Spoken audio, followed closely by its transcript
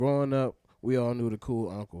Growing up, we all knew the cool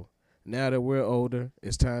uncle. Now that we're older,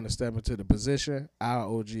 it's time to step into the position our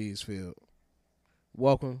OGs filled.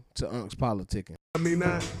 Welcome to Unc's Politicking. I mean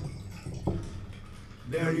that.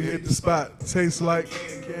 Damn, you hit the spot. Tastes like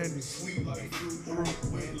candy. Sweet like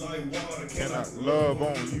fruit, wet like water. Can I love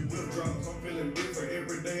on you? Drops, I'm feeling different.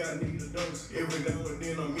 Every day I need a dose. Every now and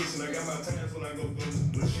then I'm missing. I got my times when I go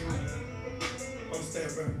ghost. But you, I'm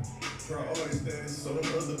stepping. Priority status, so them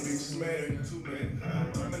other bitches mad at you too, man.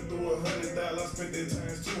 Running through 100,000, I spent that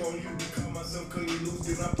times two on you. Call myself cutting you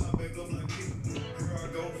loose, then I pop back up like this. Here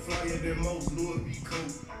I go, flyer than most, Louis V.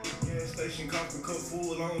 coat. Gas station, coffee cup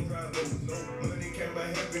full, long drive over. No money came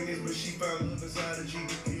by happiness, but she found love inside a G.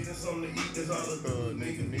 Getting something to eat, that's all a thug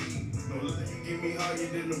nigga need. No lie, you get me higher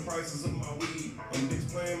than the prices of my weed. I'm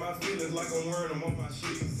displaying my feelings like I'm wearing them on my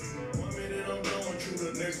shit. 1 minute I'm done with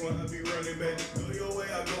you, the next one I be running back. Go your way,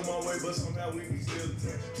 I go my way, but somehow we be still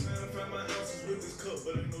attached. Trying to find my ounces with this cup,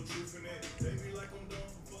 but ain't no truth in that. They be like I'm done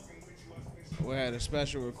for fucking with you. We had a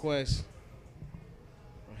special request.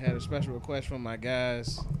 From my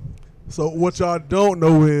guys. So what y'all don't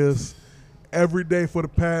know is every day for the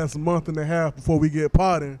past month and a half before we get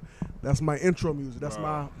potting, that's my intro music. That's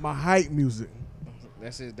my hype music.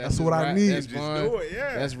 That's it. That's what I need. That's Just Vaughn. do it,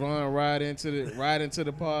 yeah. That's Vaughn ride into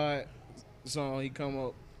the pod song. He come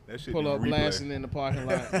up, That shit pull need up replay. blasting in the parking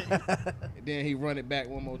lot. And then he run it back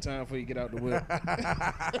one more time before he get out the whip.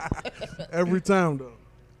 Every time though.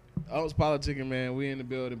 I was politicking, man. We in the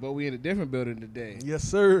building, but we in a different building today. Yes,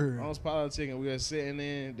 sir. I was politicking. We are sitting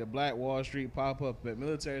in the Black Wall Street pop-up at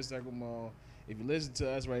Military Circle Mall. If you listen to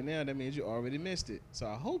us right now, that means you already missed it. So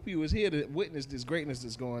I hope you was here to witness this greatness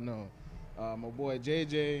that's going on. My boy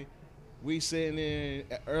JJ, we sitting in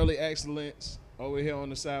at Early Excellence over here on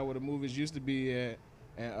the side where the movies used to be at.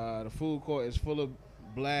 And the food court is full of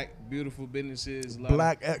black, beautiful businesses.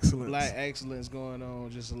 Black excellence. Black excellence going on.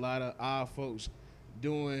 Just a lot of our folks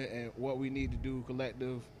doing and what we need to do,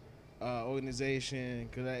 collective organization,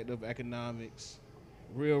 collective economics,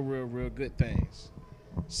 real good things.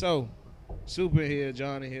 So, Super here,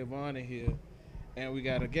 Johnny here, Vaughn here, and we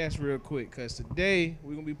got a guest real quick because today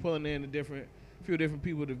we're going to be pulling in a few different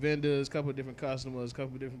people, the vendors, a couple of different customers, a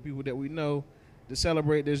couple of different people that we know to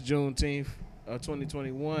celebrate this Juneteenth of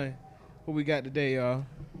 2021. Who we got today, y'all?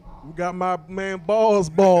 We got my man Balls,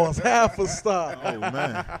 half a star. Oh,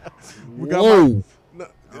 man. We got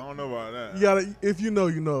I don't know about that. you gotta, if you know,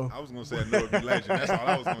 you know. I was going to say a Northview legend. That's all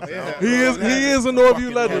I was going to say. He is a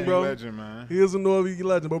Northview legend, bro. Legend, man. He is a Northview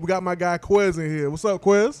legend. But we got my guy Quez in here. What's up,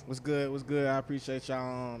 Quez? What's good? What's good? I appreciate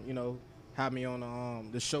y'all. Having me on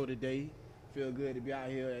the show today. Feel good to be out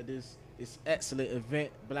here at this excellent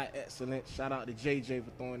event, Black Excellence. Shout out to JJ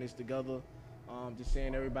for throwing this together. Just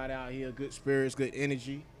seeing everybody out here, good spirits, good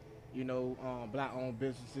energy. Black-owned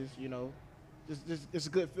businesses. Just it's a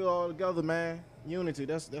good feel all together, man. Unity.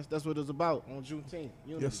 That's what it's about on Juneteenth.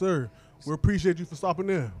 Unity. Yes, sir. We appreciate you for stopping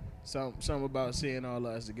in. Something about seeing all of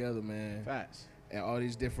us together, man. Facts. And all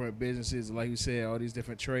these different businesses, like you said, all these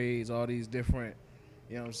different trades, all these different,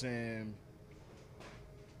 you know what I'm saying,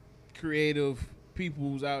 creative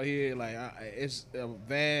peoples out here. Like, it's a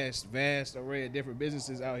vast array of different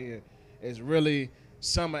businesses out here. It's really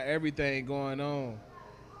some of everything going on.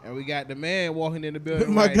 And we got the man walking in the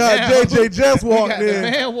building. My right guy now. JJ just We walked got the in.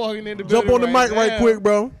 man walking in the building. Jump on the mic right now. quick,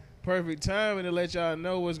 bro. Perfect timing to let y'all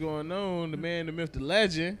know what's going on. The man, the myth, the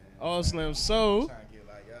legend, All Slim Soul.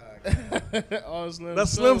 All Slim That's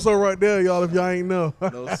Soul. Slim Soul right there, y'all, if y'all ain't know.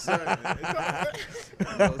 No sir.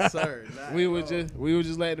 No sir. We would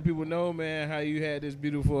just let the people know, man, how you had this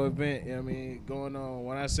beautiful event, you know what I mean, going on.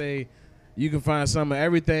 When I say you can find some of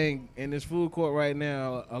everything in this food court right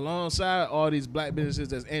now, alongside all these black businesses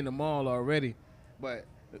that's in the mall already. But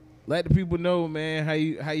let the people know, man, how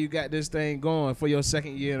you got this thing going for your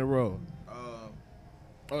second year in a row.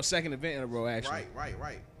 Or second event in a row, actually.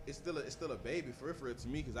 Right. It's still a baby for real to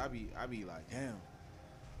me because I be like, damn.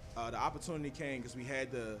 The opportunity came because we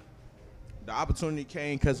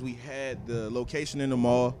had the location in the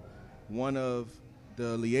mall. One of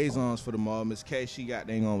the liaisons for the mall, Miss K, she got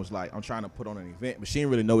dang on was like, I'm trying to put on an event, but she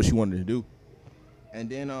didn't really know what she wanted to do. And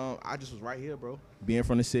then I just was right here, bro, being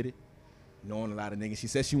from the city, knowing a lot of niggas. She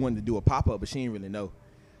said she wanted to do a pop up, but she didn't really know.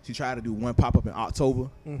 She tried to do one pop up in October.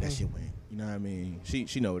 That shit went. You know what I mean?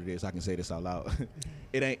 She know what it is. I can say this out loud.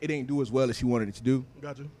 It ain't do as well as she wanted it to do.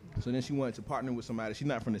 Gotcha. So then she wanted to partner with somebody. She's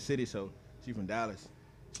not from the city, so she's from Dallas.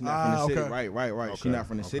 She's not from the city. Okay. Right. Okay, She's not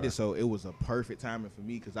from the city, okay. so it was a perfect timing for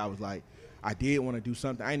me because I was like, I did want to do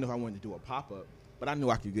something. I didn't know if I wanted to do a pop up, but I knew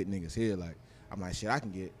I could get niggas here. Like, I'm like, shit, I can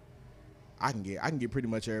get pretty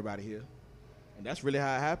much everybody here, and that's really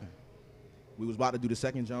how it happened. We was about to do the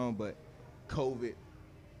second John, but COVID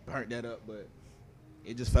burnt that up, but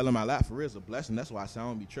it just fell in my lap for real. It's a blessing. That's why I say I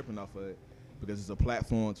don't be tripping off of it, because it's a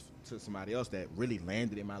platform to somebody else that really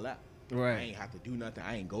landed in my lap. Right. I ain't have to do nothing.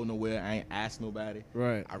 I ain't go nowhere. I ain't ask nobody.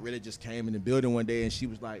 Right. I really just came in the building one day and she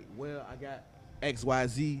was like, well, I got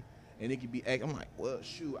XYZ and it could be X. I'm like, well,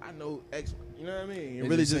 shoot, I know X. You know what I mean? It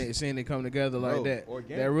really just seeing it come together like Bro, that.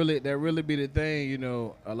 organic. That really be the thing, you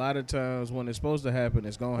know. A lot of times when it's supposed to happen,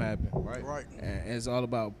 it's gonna happen. right. Right. And it's all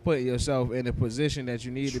about putting yourself in the position that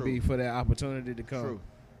you need to True. be for that opportunity to come. True.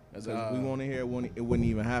 Because Uh, we want to hear it wouldn't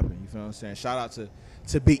even happen. You feel what I'm saying? Shout out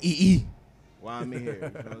to Big EE while I'm in here. You feel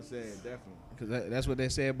what I'm saying? Definitely. Because that's what they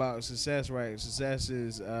say about success, right? Success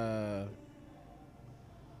is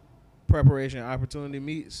preparation, opportunity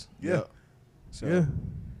meets. Yeah. So Yeah.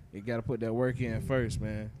 you got to put that work in first,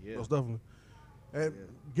 man. Yeah. Most definitely. And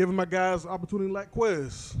giving my guys opportunity like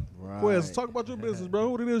Quez. Right. Quez, talk about your business, bro.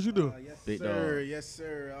 What it is you do. Yes, Big sir. dog. Yes,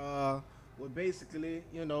 sir. Well, basically,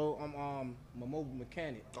 you know, I'm a mobile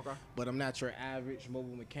mechanic. Okay. But I'm not your average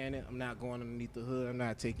mobile mechanic. I'm not going underneath the hood. I'm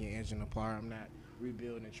not taking your engine apart. I'm not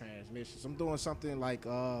rebuilding transmissions. I'm doing something like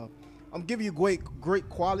I'm giving you great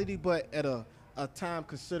quality, but at a time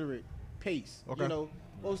considerate pace. Okay. You know,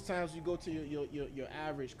 most times you go to your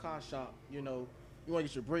average car shop, you know, you want to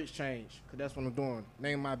get your brakes changed, because that's what I'm doing.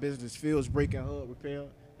 Name of my business, Fields Brake and Hub Repair,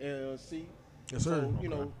 LLC. Yes, sir. So, you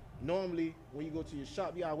know, normally when you go to your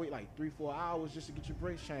shop, you gotta wait like 3-4 hours just to get your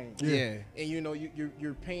brakes changed. Yeah. And you know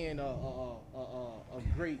you're paying a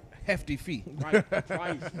great Hefty fee. price,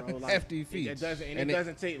 bro. Like, Hefty fees. It doesn't And it they-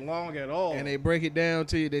 doesn't take long at all. And they break it down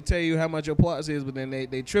to you. They tell you how much your parts is, but then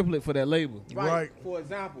they triple it for that labor. Right. For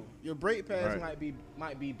example, your brake pads Right.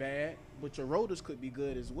 might be bad, but your rotors could be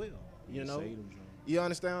good as well. You know. Say them, John. You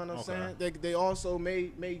understand what I'm Okay. saying? They also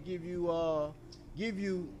may give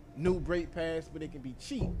you new brake pads, but it can be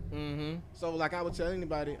cheap. Mm-hmm. So like I would tell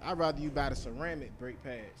anybody, I'd rather you buy the ceramic brake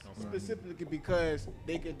pads, specifically because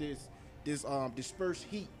they could disperse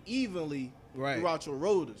heat evenly Right. throughout your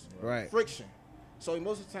rotors. Right. Friction. So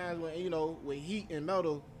most of the times when with heat and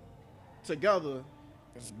metal together,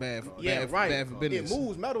 It's bad. yeah, bad, right. Bad for business. It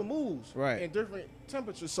moves, metal moves, Right. in different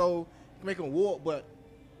temperatures, so it can make them warp. But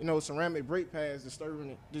ceramic brake pads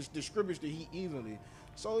distributes the heat evenly.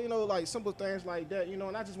 So like simple things like that,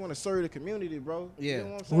 and I just want to serve the community, bro. Yeah. You know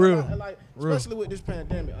what I'm saying? Real. Like Real. especially with this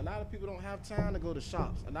pandemic, a lot of people don't have time to go to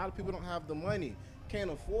shops. A lot of people don't have the money,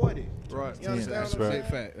 can't afford it. Right. You understand That's a what I'm big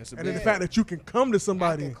saying? fact. That's a And big then the fact. fact that you can come to I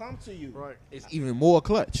somebody. can come to you. Right. It's even more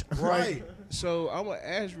clutch. Right. So I'm gonna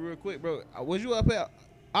ask you real quick, bro. Was you up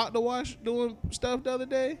out the wash doing stuff the other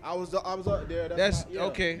day? I was up there. That's my, yeah,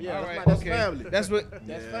 okay. Yeah, all that's, right. that's okay. family. That's what. That's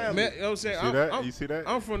Man, family. you know what I'm saying? See that? You see that?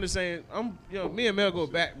 I'm from the same. Me and Mel go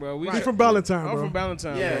back, bro. We He from Valentine, I'm bro. from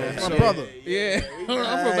Valentine, Yeah, bro. that's my So- brother. Yeah, I'm from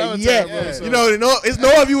Valentine, yeah. bro. So. It's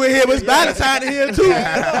no of you in here, but it's Valentine in here too. You feel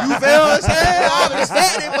what I'm saying? I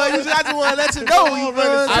respect it, but I just want to let you know. You feel what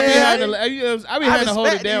I'm I be saying? having to hold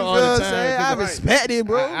it down all the time. I 'cause respect it,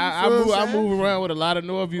 bro. I move around with a lot of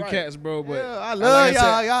Northview cats, bro. But Yeah, I like love I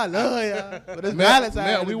said, y'all love y'all. But it's Mel,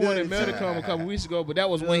 Valentine. we wanted Mel to come a couple weeks ago, but that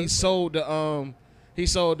was when he sold the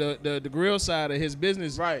the grill side of his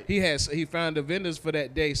business. Right. He found the vendors for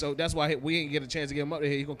that day, so that's why we ain't get a chance to get him up there.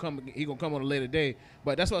 He gonna come on a later day.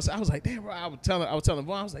 But that's what I was like, damn, bro. I was telling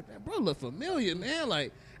Vaughn, I was like, man, bro, look familiar, man.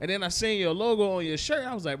 Like, and then I seen your logo on your shirt.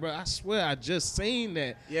 I was like, bro, I swear I just seen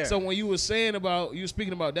that. Yeah. So when you were speaking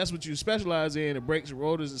about that's what you specialize in, the brakes and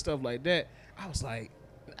rotors and stuff like that, I was like,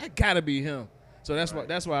 that gotta be him. So that's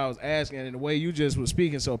why I was asking, and the way you just was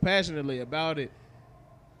speaking so passionately about it,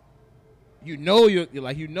 you're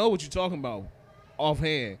like you know what you're talking about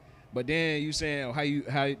offhand, but then you saying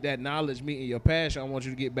how that knowledge meeting your passion. I want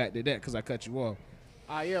you to get back to that because I cut you off.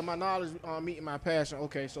 Yeah, my knowledge meeting my passion.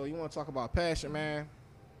 Okay, so you want to talk about passion, man?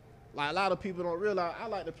 Like a lot of people don't realize, I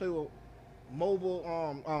like to play with mobile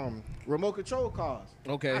remote control cars.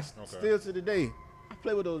 Okay. Still to the day, I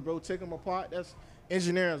play with those, bro. Take them apart. That's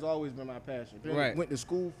engineering's always been my passion. Right. Went to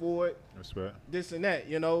school for it. Respect. This and that,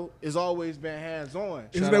 it's always been hands on.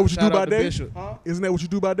 Isn't Shout that out- what you do shout out by to day? Bishop. Huh? Isn't that what you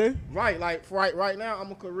do by day? Right, like right now,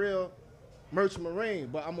 I'm a career merchant marine,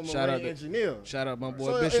 but I'm a Shout out marine to- engineer. Shout out my boy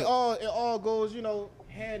So Bishop. it all goes,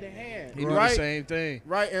 hand in hand. He do right? the same thing.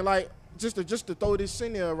 Right, and like just to throw this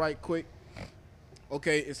in there right quick.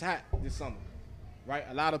 Okay, it's hot this summer, right?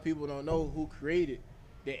 A lot of people don't know who created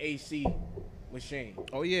the AC machine.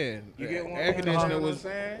 Oh yeah, You get what air I'm conditioner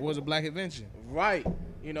saying? was a black invention. Right,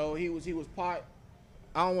 he was part.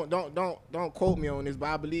 I don't quote me on this, but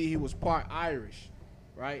I believe he was part Irish,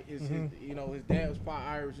 right? His dad was part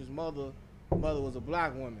Irish. His mother was a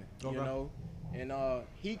black woman, Okay. and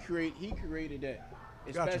he created that,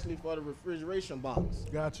 Gotcha. especially for the refrigeration box.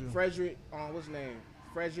 Got you. Frederick, what's his name?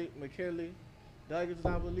 Frederick McKinley Douglas,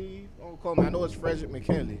 I believe. Don't call me. I know it's Frederick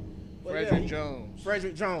McKinley. But Frederick Jones.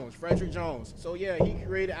 Frederick Jones. So yeah, he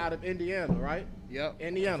created out of Indiana, right? Yep.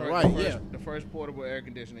 Indiana, The right? first, the first portable air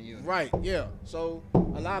conditioning unit. Right, yeah. So a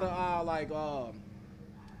lot of our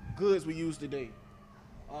goods we use today,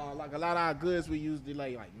 like a lot of our goods we use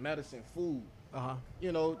today, like medicine, food.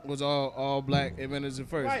 You know, Was all black inventors at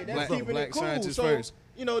first. right? That's keeping black it cool. scientists So first.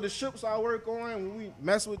 you know, the ships I work on, when we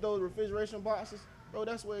mess with those refrigeration boxes, bro,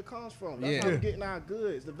 that's where it comes from. That's Yeah. how we're getting our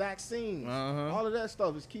goods, the vaccines, Uh-huh. all of that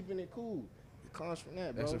stuff is keeping it cool. It comes from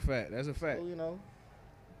that, bro. That's a fact. That's a fact. So, you know,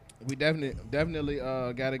 We definitely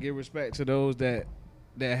got to give respect to those that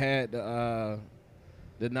had the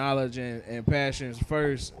knowledge and passions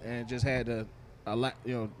first, and just had the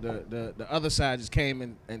other side just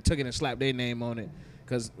came and took it and slapped their name on it,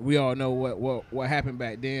 because we all know what happened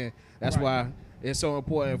back then. That's why it's so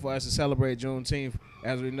important for us to celebrate Juneteenth.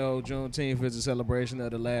 As we know, Juneteenth is a celebration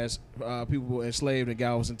of the last people enslaved in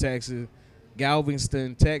Galveston,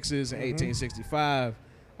 Texas, in 1865.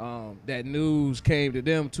 That news came to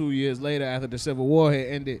them 2 years later after the Civil War had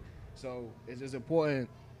ended. So it's just important,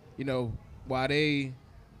 while they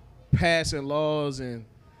passing laws and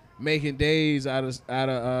making days out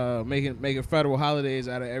of making federal holidays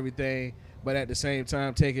out of everything, but at the same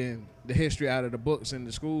time taking the history out of the books in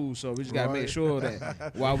the schools. So we just gotta make sure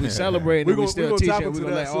that while we celebrating, we still teaching. We're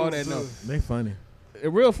gonna let all that know. They funny.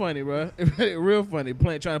 It real funny, bro. It real funny.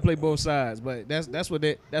 Trying to play both sides, but that's how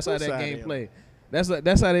that game play. That's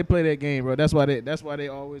how they play that game, bro. That's why they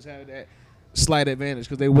always have that slight advantage,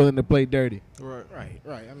 because they willing to play dirty. right.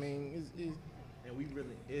 I mean, it's And we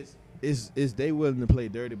really is they willing to play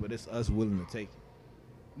dirty, but it's us willing to take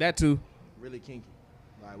it. That too. Really kinky.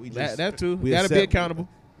 Like we just That too. we Gotta be accept- accountable.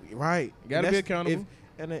 Right. Gotta And be that's- accountable.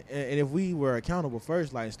 And if we were accountable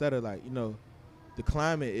first, like instead of the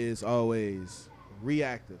climate is always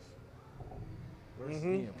reactive. Versus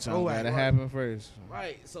being Something proactive. gotta happen first.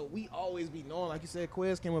 Right. So we always be knowing, like you said,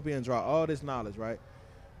 Quez came up here and draw all this knowledge, right?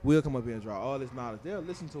 We'll come up here and draw all this knowledge. They'll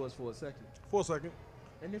listen to us for a second For a second.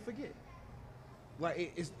 and then forget.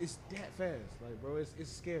 Like it's that fast, like bro. It's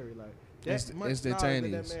scary. Like It's that much knowledge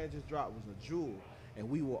instantaneous. that man just dropped was a jewel, and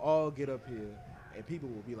we will all get up here, and people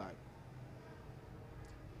will be like,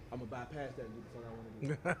 "I'm gonna bypass that and do the fuck I want to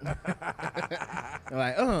do."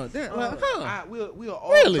 Like, damn, We'll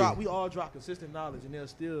all Really? we all drop consistent knowledge, and they'll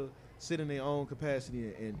still sit in their own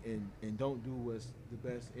capacity and don't do what's the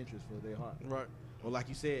best interest for their heart. Right. Or like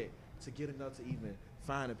you said, to get enough to even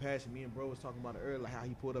find a passion. Me and bro was talking about it earlier, like how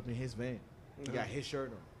he pulled up in his van. He got his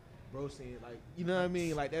shirt on. Bro saying, like, you know what I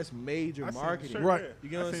mean? Like, that's major I seen the marketing. shirt, Right. yeah. You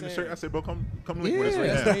get what I I'm seen the saying? shirt. I said, bro, come link with us Yeah, right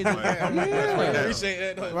that's now. major. Like, come link with us right now. appreciate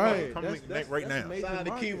that. Though. Right. Come That's- link right that's now. major Shout out to Key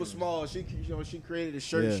marketing. was small. She created a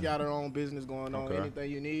shirt. Yeah. She got her own business going on. Okay.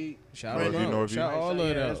 Anything you need. shout Know out, if you know if you- shout all of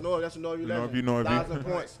Yeah, that. that's no you You know legend. if you know if you- 1,000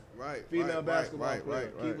 points. Right. Female basketball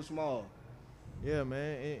player. Key right. was small. Yeah,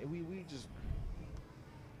 man. And we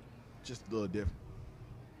just a little different.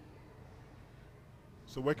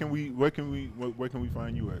 So where can we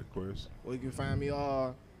find you at, Quez? Well, you can find me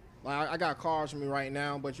I got cars from me right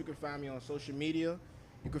now, but you can find me on social media.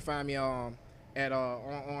 You can find me on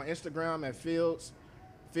Instagram at Fields.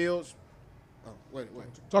 Oh, wait.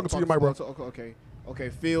 Talking to you, Mike, bro. Okay.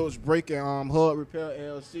 Fields Break and Hub Repair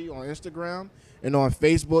LLC on Instagram, and on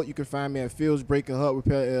Facebook you can find me at Fields Break and Hub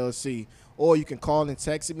Repair LLC, or you can call and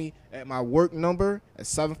text me at my work number at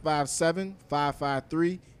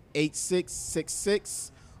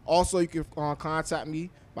 757-553-8666. Also, you can contact me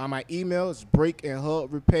by my email. It's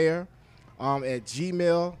breakandhubrepair at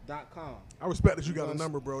gmail.com. I respect that you got a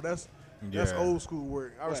number, bro. That's Yeah. old school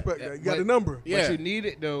work. I respect Yeah, that. You got but- the number. Yeah. But you need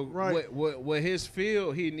it though. Right. What his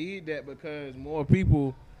field, he need that because more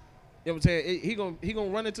people. You know what I'm saying? He gonna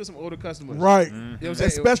run into some older customers. Right. You know what I'm saying?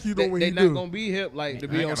 Especially they, when they you not do. gonna be hip like to I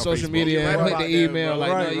be ain't on got no social Facebook. media You're and right click about the that, email. bro.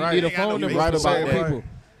 Like, Right, no, right. you need a Ain't got no phone number Facebook. for certain Right about people.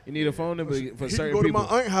 You need a phone number for He can certain go to people.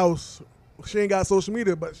 my aunt house. She ain't got social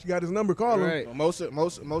media, but she got his number. Call him. Right. But most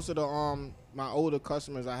of the my older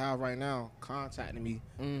customers I have right now contacting me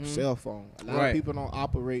cell phone. A lot Right. of people don't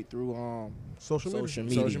operate through Social media. social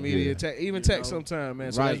media. Social media, even text know? sometime,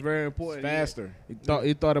 man. So Right. that's very important. It's faster.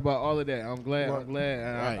 He thought about all of that. I'm glad. Right. I'm glad.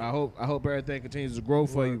 And Right. I hope everything continues to grow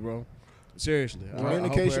for you, bro. Seriously. I hope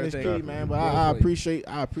Communication is everything key, man. But grow I for you.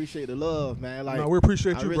 appreciate the love, man. Like No, we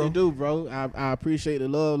appreciate I you, really bro. do, bro. I appreciate the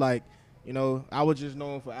love. Like, I was just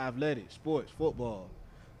known for athletics, sports, football.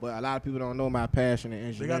 But a lot of people don't know my passion in They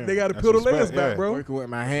engineering. got to That's peel the respect, layers back, yeah. bro. Working with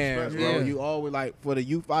my hands, bro. Yeah. You always for the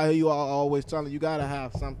youth out here. You are always telling you gotta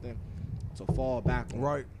have something to fall back on.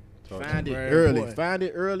 Right. Talk Find it Very early. important. Find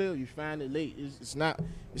it early or you find it late. It's not,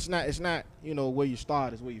 you know, where you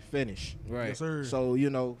start, it's where you finish. Right. Yes, sir. So, you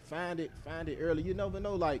know, find it early. You never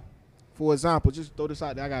know, like, for example, just throw this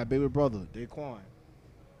out there. I got a baby brother, Daquan.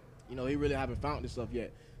 You know, he really haven't found this stuff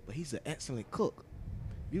yet, but he's an excellent cook.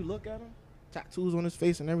 You look at him, tattoos on his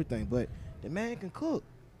face and everything, but the man can cook.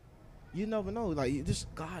 You never know. Like, this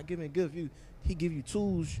God-given gift. He give you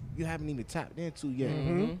tools you haven't even tapped into yet.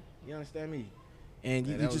 Mhm. You understand me? And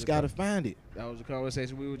Yeah, you that was just a got to find it. That was a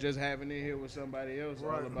conversation we were just having in here with somebody else, all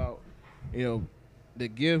Right. about, you know, the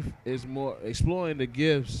gift is more, exploring the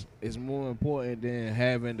gifts is more important than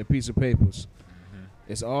having the piece of papers.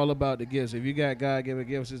 It's all about the gifts. If you got God-given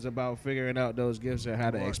gifts, it's about figuring out those gifts and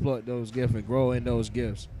how to Right. exploit those gifts and grow in those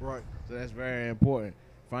gifts. Right. So that's very important.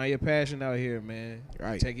 Find your passion out here, man.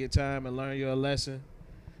 Right. Take your time and learn your lesson,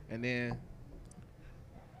 and then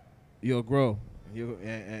you'll grow.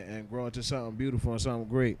 And grow into something beautiful and something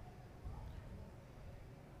great.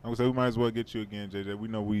 I would say we might as well get you again, JJ. We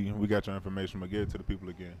know we got your information, but give it to the people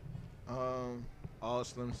again. All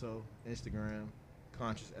Slim So, Instagram,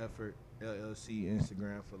 Conscious Effort, LLC,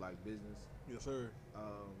 Instagram for like business. Yes, sir.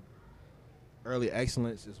 Early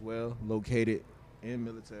Excellence as well, located in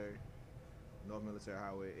military, North Military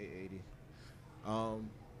Highway 880.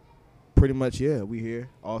 Pretty much, yeah, we here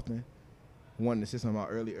often. Wanting to say something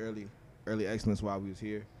about early excellence while we was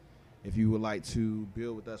here. If you would like to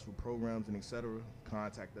build with us for programs and etc.,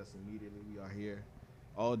 contact us immediately. We are here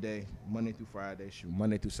all day, Monday through Friday,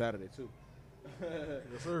 Monday through Saturday too.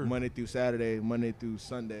 Yes, sir. Monday through Saturday, Monday through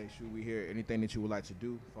Sunday. Should we hear anything that you would like to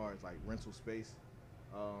do as far as like rental space?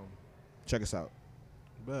 Check us out.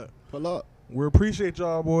 Bet. Pull up. We appreciate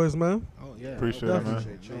y'all, boys, man. Oh, yeah. Appreciate it, man.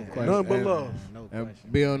 Appreciate you. Nothing but And- love. No And question.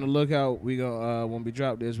 be on the lookout. We gonna when we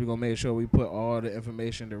drop this, we gonna make sure we put all the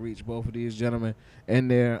information to reach both of these gentlemen in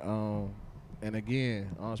there. And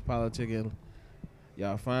again, Honest Politicking,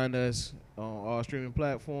 y'all find us on all streaming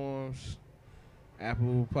platforms,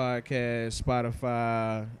 Apple Podcasts,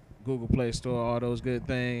 Spotify, Google Play Store, all those good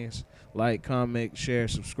things. Like, comment, share,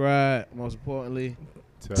 subscribe. Most importantly,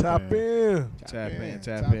 Tap in. tap in.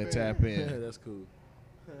 That's cool.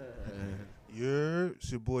 Yeah,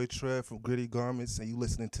 it's your boy Trev from Gritty Garments, and you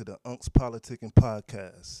listening to the Unks Politicking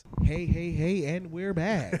Podcast. Hey, and we're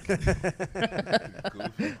back.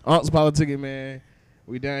 Unks Politicking, man.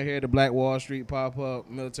 We down here at the Black Wall Street pop-up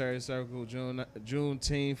military circle, June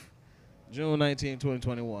 19th,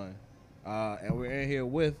 2021. And we're in here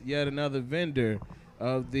with yet another vendor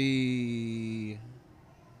of the,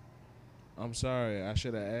 I'm sorry, I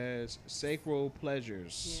should have asked, Sacred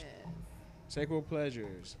Pleasures. Yes. Sacred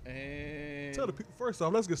Pleasures. And Tell the people first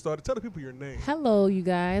off. Let's get started. Tell the people your name. Hello, you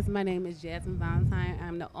guys. My name is Jasmine Valentine.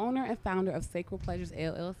 I'm the owner and founder of Sacred Pleasures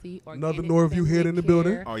LLC. Another Organic Norview head Family in the Care.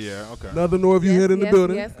 building. Oh yeah, okay. Another Norview Yes, head in the yes,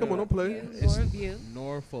 building. yes, Come on, don't play. It's Norview.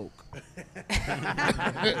 Norfolk.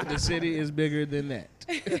 The city is bigger than that.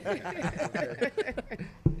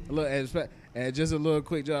 Look, and just a little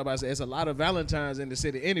quick job. I said it's a lot of Valentines in the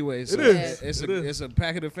city anyway. So It is. It's It a is. it's a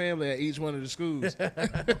pack of the family at each one of the schools.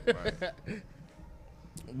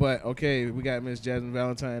 But okay, we got Miss Jasmine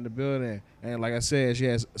Valentine in the building, and like I said, she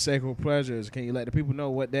has Sacred Pleasures. Can you let the people know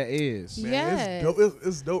what that is? Man, Yes. it's dope.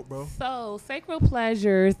 It's dope, bro. So, Sacred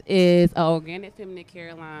Pleasures is an organic feminine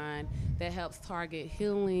care line that helps target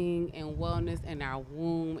healing and wellness in our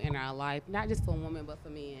womb and our life, not just for women, but for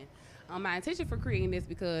men. My intention for creating this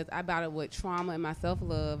because I battled with trauma and my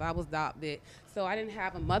self-love. I was adopted, so I didn't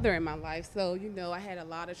have a mother in my life. So, I had a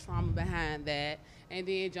lot of trauma behind that. And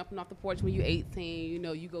then jumping off the porch when you're 18,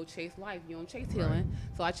 you go chase life. You don't chase healing.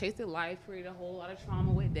 So I chased life, created a whole lot of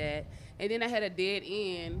trauma with that. And then I had a dead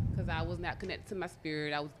end because I was not connected to my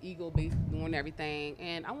spirit. I was ego-based doing everything,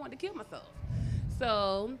 and I wanted to kill myself.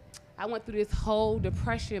 So I went through this whole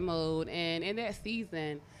depression mode, and in that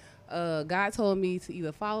season, God told me to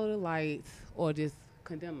either follow the light or just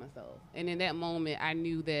condemn myself. And in that moment, I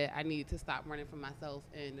knew that I needed to stop running from myself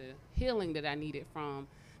and the healing that I needed from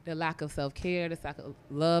the lack of self-care, the lack of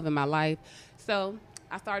love in my life. So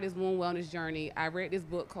I started this womb wellness journey. I read this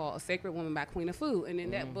book called A Sacred Woman by Queen of Food. And in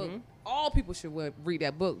that book, all people should read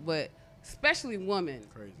that book, but especially women.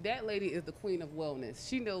 Crazy. That lady is the queen of wellness.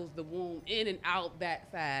 She knows the womb in and out,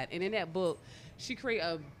 backside. And in that book, she created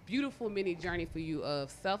a beautiful mini journey for you of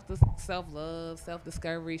self-love,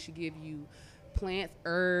 self-discovery. She give you plants,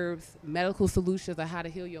 herbs, medical solutions on how to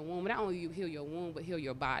heal your womb. Not only you heal your womb, but heal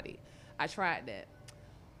your body. I tried that.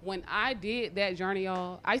 When I did that journey,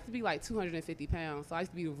 y'all, I used to be like 250 pounds. So I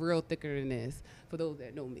used to be real thicker than this, for those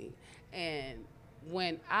that know me. And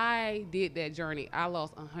when I did that journey, I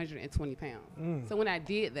lost 120 pounds. So when I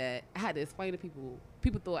did that, I had to explain to people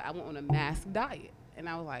thought I went on a massive diet. and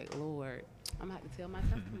I was like, Lord, I'm gonna have to tell my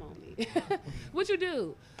testimony. What you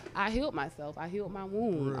do? I healed myself. I healed my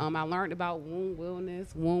womb. I learned about womb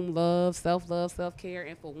wellness, womb love, self-care,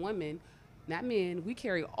 and for women, not men, we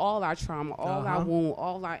carry all our trauma, all our wound,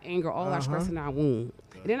 all our anger, all our stress in our womb.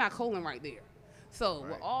 And then our colon right there. So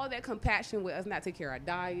with all that compassion with us not taking care of our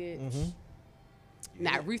diet,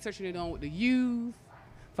 not researching it on with the youth,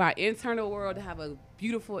 for our internal world to have a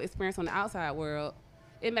beautiful experience on the outside world,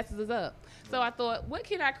 it messes us up. So I thought, what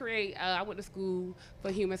can I create? I went to school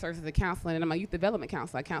for human services and counseling, and I'm a youth development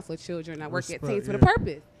counselor. I counsel children. I work at Teens with a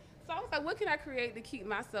Purpose. So I was like, what can I create to keep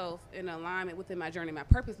myself in alignment within my journey, my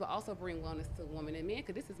purpose, but also bring wellness to women and men,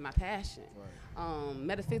 because this is my passion.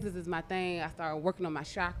 Metaphysics is my thing. I started working on my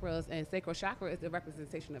chakras, and sacral chakra is the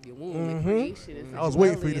representation of your womb and creation and I was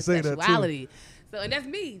waiting for you to say that, too. So, and that's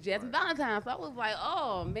me, Jasmine Valentine. So I was like,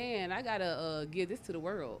 oh, man, I got to give this to the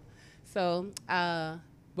world. So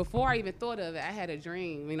before I even thought of it, I had a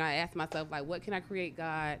dream. I asked myself, like, what can I create,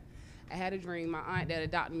 God? I had a dream. My aunt that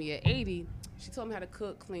adopted me at 80, she told me how to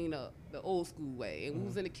cook, clean up the old school way. And we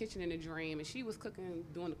was in the kitchen in the dream, and she was cooking,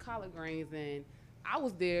 doing the collard greens, and I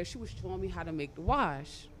was there. She was showing me how to make the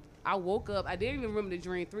wash. I woke up. I didn't even remember the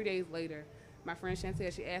dream. 3 days later, my friend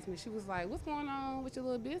Chantel, she asked me, she was like, what's going on with your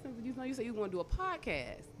little business? You said you want to do a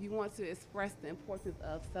podcast. You want to express the importance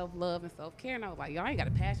of self-love and self-care. And I was like, y'all ain't got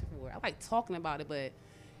a passion for it. I like talking about it, but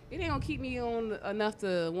it ain't gonna keep me on enough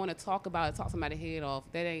to want to talk about it, talk somebody's head off.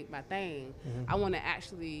 That ain't my thing. I want to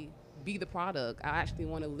actually be the product. I actually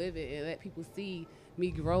want to live it and let people see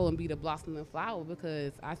me grow and be the blossoming flower,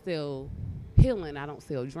 because I sell healing. I don't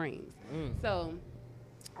sell dreams. So,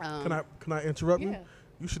 can I interrupt you? Yeah.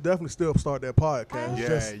 You should definitely still start that podcast. Yeah,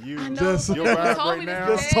 Just, you just- your You vibe told right me now.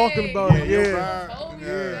 this just talking today. about it. your Yeah. vibe. Told me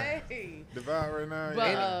Yeah. today. The vibe right now.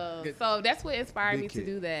 But yeah. so that's what inspired me Big to kid.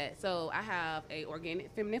 do that. So I have a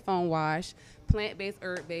organic feminine foam wash, plant-based,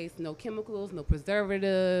 herb-based, no chemicals, no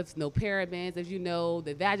preservatives, no parabens. As you know,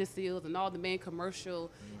 the Vagisil and all the main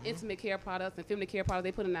commercial intimate care products and feminine care products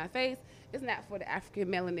they put in our face, it's not for the African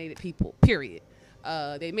melanated people. Period.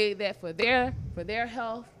 They made that for their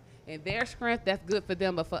health and their strength. That's good for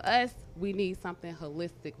them. But for us, we need something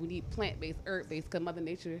holistic. We need plant-based, herb-based, because Mother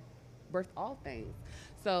Nature birthed all things.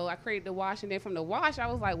 So I created the wash, and then from the wash, I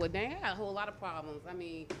was like, well, dang, I got a whole lot of problems.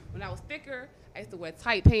 When I was thicker, I used to wear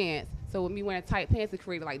tight pants. So with me wearing tight pants, it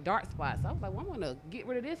created like dark spots. So I was like, well, I want to get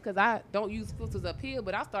rid of this, because I don't use filters up here,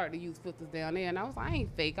 but I started to use filters down there. And I was like, I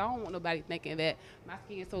ain't fake. I don't want nobody thinking that my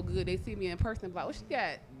skin's so good. They see me in person, like, oh, she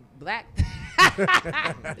got black. So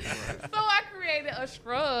I created a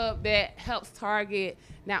scrub that helps target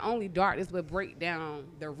not only darkness, but break down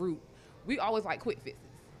the root. We always like quick fixes.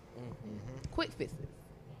 Quick fixes.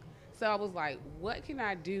 So I was like, what can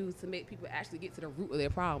I do to make people actually get to the root of their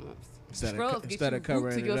problems? Instead of Scrubs get instead you of covering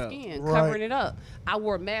root to it your up. skin, Right. covering it up. I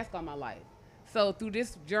wore a mask all my life. So through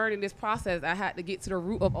this journey, this process, I had to get to the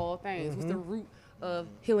root of all things. What's the root of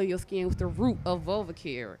healing your skin? What's the root of vulva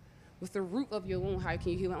care? What's the root of your wound? How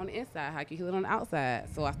can you heal it on the inside? How can you heal it on the outside?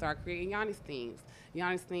 So I started creating Yanni Steams.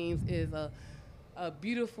 Yanni Steams is a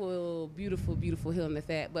beautiful, beautiful, beautiful healing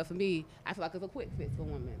effect. But for me, I feel like it's a quick fix for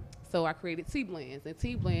women. So I created tea blends. And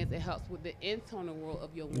tea blends, it helps with the internal world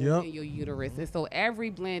of your womb and your uterus. And so every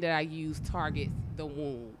blend that I use targets the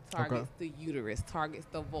womb, targets the uterus, targets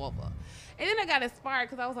the vulva. And then I got inspired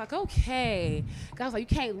because I was like, okay. I was like,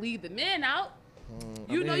 you can't leave the men out.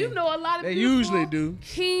 You know a lot of They beautiful usually do.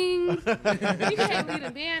 kings. You can't leave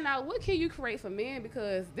the men out. What can you create for men?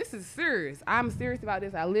 Because this is serious. I'm serious about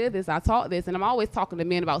this. I live this. I talk this. And I'm always talking to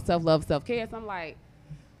men about self-love, self-care. So I'm like,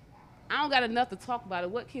 I don't got enough to talk about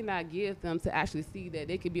it. What can I give them to actually see that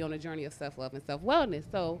they could be on a journey of self-love and self-wellness?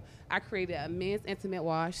 So I created a men's intimate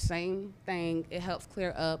wash. Same thing. It helps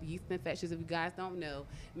clear up yeast infections. If you guys don't know,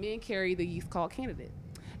 men carry the yeast called Candida.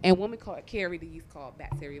 And women carry the yeast called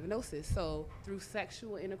bacterial venosus. So through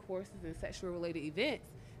sexual intercourses and sexual related events,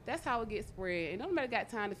 that's how it gets spread. And nobody got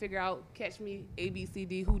time to figure out, catch me, A, B, C,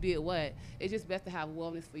 D, who did what. It's just best to have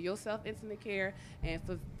wellness for yourself, intimate care, and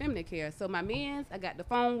for feminine care. So my men's, I got the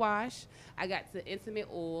foam wash. I got the intimate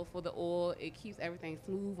oil. For the oil, it keeps everything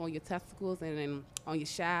smooth on your testicles and then on your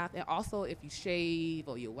shaft. And also if you shave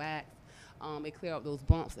or you wax, it clear up those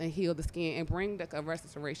bumps and heal the skin and bring a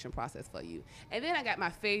restoration process for you. And then I got my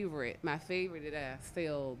favorite that I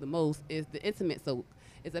sell the most is the intimate soap.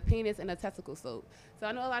 It's a penis and a testicle soap. So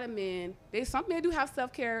I know a lot of men, some men do have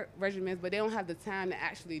self-care regimens, but they don't have the time to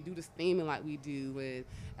actually do the steaming like we do and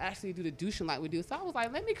actually do the douching like we do. So I was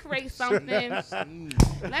like, let me create something.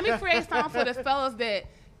 Let me create something for the fellas that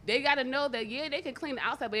they got to know that, yeah, they can clean the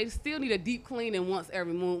outside, but they still need a deep cleaning once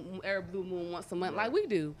every blue moon, once a month, like we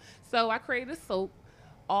do. So I created a soap.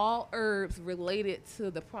 all herbs related to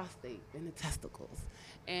the prostate and the testicles.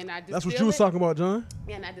 And I distill That's what you was talking about, John.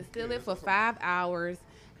 And I distill it for 5 hours,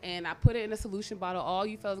 and I put it in a solution bottle. All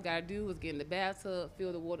you fellas gotta do is get in the bathtub,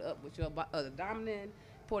 fill the water up with your abdomen,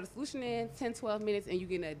 pour the solution in, 10, 12 minutes, and you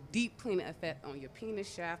get a deep cleaning effect on your penis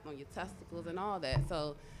shaft, on your testicles, and all that.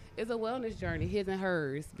 So it's a wellness journey, his and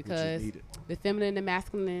hers, because the feminine and the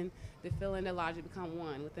masculine, the feeling, the logic become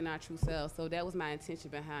one within our true selves. So that was my intention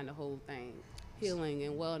behind the whole thing. Healing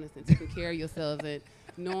and wellness and taking care of yourselves and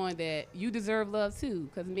knowing that you deserve love too.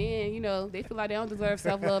 Because men, you know, they feel like they don't deserve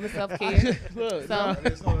self-love and self-care. Look, So,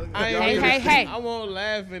 hey. I won't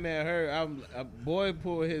laughing at her. A boy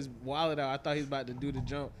pulled his wallet out. I thought he was about to do the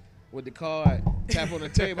jump with the card, tap on the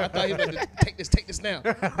table. I thought he was about to take this now.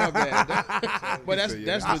 My bad. But that's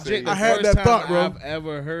legit. The I had first that thought, time bro. I've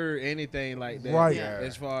ever heard anything like that. Right.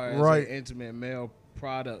 As far as Right. an intimate male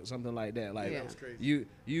product, something like that. Like That was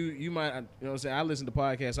you might, you know what I'm saying? I listen to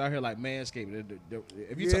podcasts. I hear like Manscaped.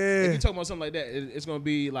 If you Yeah. talk about something like that, it's gonna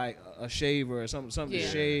be like a shaver or something to Yeah.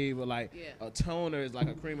 shave, or like Yeah. a toner is like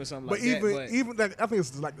a cream or something But like that. even like, I think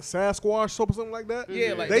it's like the Sasquatch soap or something like that.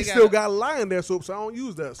 Yeah, like they they still got got lye in their soap, so I don't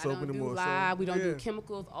use that I soap don't anymore. do lye. We don't do yeah.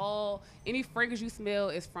 chemicals. Any fragrance you smell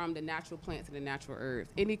is from the natural plants and the natural herbs.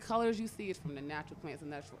 Any colors you see is from the natural plants and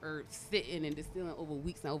natural herbs sitting and distilling over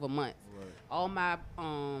weeks and over months. All my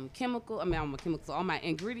all my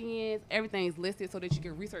ingredients, everything's listed so that you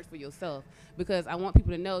can research for yourself. Because I want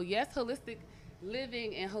people to know, yes, holistic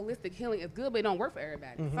living and holistic healing is good, but it don't work for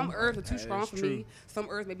everybody. Some herbs are too strong for me. Some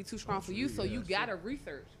herbs may be too strong for you, so you gotta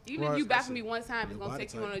research. Even if you buy from me one time, it's gonna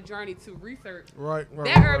take you on a journey to research. Right.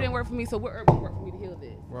 That herb didn't work for me, so what herb will work for me to heal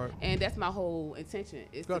this? Right. And that's my whole intention,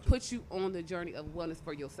 is Gotcha. to put you on the journey of wellness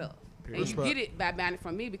for yourself. And you Respect. get it by buying it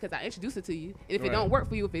from me because I introduce it to you. And if it Right. don't work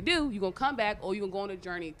for you, if it do, you're gonna come back or you're gonna go on a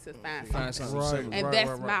journey to find something. Right. similar. And right, that's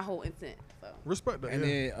right, right. my whole intent. So. Respect that. And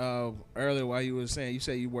yeah. then earlier, while you were saying, you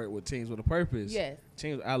said you work with Teens with a Purpose. Yes.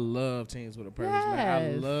 I love Teens with a Purpose, man. I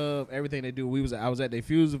Yes. love everything they do. I was at their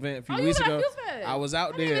Fuse event a few Oh, you weeks was at ago. Fuse Fest? I was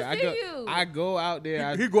out I didn't there. even see you. I go out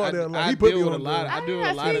there. He go out there a lot. I He put deal me with a on lot. there. I do I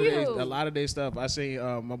a lot of see their, you. a lot of their stuff. I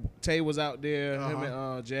seen Tay was out there. Him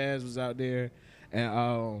and Jazz was out there,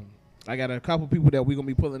 and I got a couple people that we gonna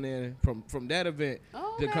be pulling in from that event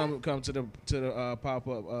Oh, to okay. come to the pop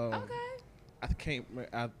up. Okay. I can't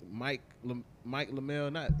remember, Mike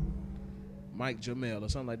Lamel, not Mike Jamel or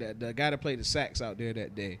something like that. The guy that played the sax out there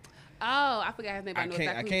that day. Oh, I forgot his name. But I know can't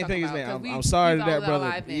exactly think who his you're name. talking about, 'cause I'm sorry he's to that always at our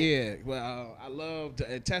brother. live event. Yeah, well, I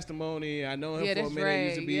love testimony. I know him Yeah, for a that's minute. He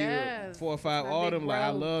used to right. be Yes. 4 or 5. My All big them like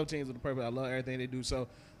I bro. love Teens with a Purpose. I love everything they do. So,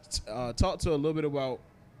 talk to a little bit about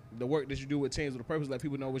the work that you do with Teens with a Purpose. Let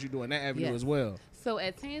people know what you do in that avenue Yes. as well. So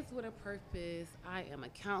at Teens with a Purpose, I am a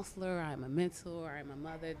counselor, I'm a mentor, I'm a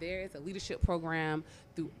mother. There is a leadership program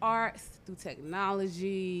through arts, through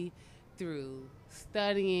technology, through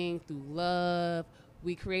studying, through love.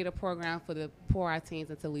 We create a program pour our teens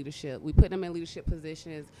into leadership. We put them in leadership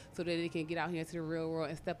positions so that they can get out here into the real world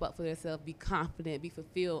and step up for themselves, be confident, be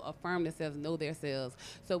fulfilled, affirm themselves, know themselves.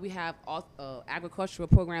 So we have agricultural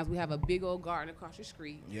programs. We have a big old garden across the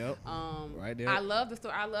street. Yep. Right there. I love the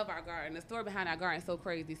store. I love our garden. The story behind our garden is so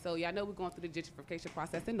crazy. So y'all know we're going through the gentrification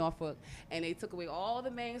process in Norfolk, and they took away all the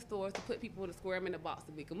main stores to put people to square them in the box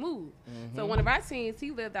so we could move. So one of our teens, he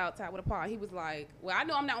lived outside with a pond. He was like, well, I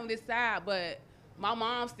know I'm not on this side, but my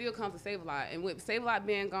mom still comes to Save-A-Lot. And with Save-A-Lot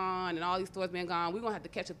being gone and all these stores being gone, we're going to have to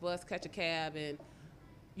catch a bus, catch a cab, and,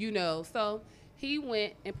 So he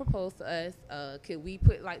went and proposed to us, could we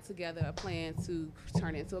put, together a plan to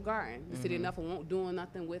turn it into a garden? The city of Norfolk won't doing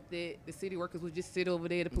nothing with it. The city workers would just sit over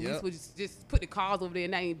there. The police Yep. would just put the cars over there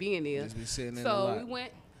and not even being there. Just be sitting in the So lot. we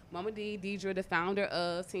went, Mama D, Deidre, the founder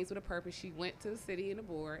of Teens with a Purpose, she went to the city and the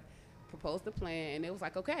board, proposed the plan, and it was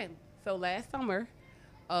like, okay. So last summer,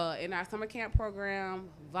 in our summer camp program,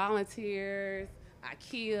 volunteers,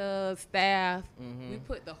 IKEA, staff, we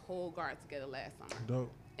put the whole garden together last summer.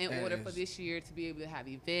 Dope. In That order for is- this year to be able to have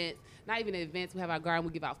events, not even events, we have our garden,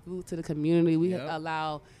 we give out food to the community, we Yep.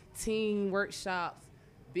 allow teen workshops,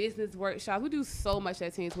 business workshops. We do so much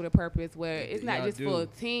at Teens with a Purpose where it's not Y'all just do. for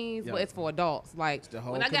teens, Yeah. but it's for adults. Like The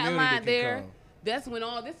whole when I got in community line can there, come. that's when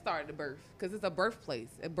all this started to birth because it's a birthplace.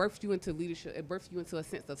 It births you into leadership. It births you into a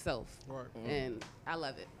sense of self. Right. And I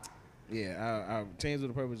love it. Yeah, our Teens with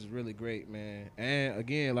a Purpose is really great, man. And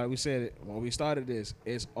again, like we said when we started this,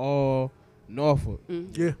 it's all Norfolk.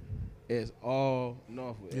 Yeah. It's all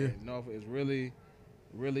Norfolk. Yeah. And Norfolk is really,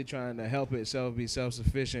 really trying to help itself be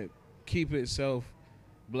self-sufficient, keep itself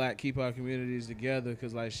black, keep our communities together.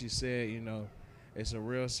 Because like she said, it's a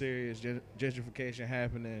real serious gentrification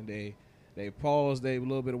happening. They paused a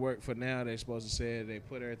little bit of work for now. They're supposed to say they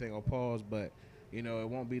put everything on pause, but You know, it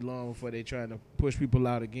won't be long before they trying to push people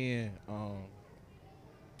out again.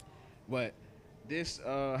 But this,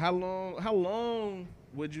 how long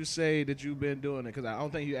would you say that you've been doing it? Because I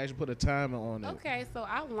don't think you actually put a timer on it. Okay, so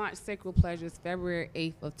I launched Sacred Pleasures February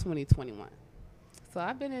 8th of 2021. So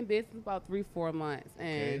I've been in business about 3-4 months,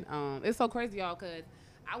 and it's so crazy, y'all, because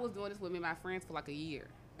I was doing this with me and my friends for like a year,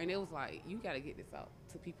 and it was like, you got to get this out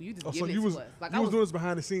to people. You just Oh, give so it you to was us. Like you was doing this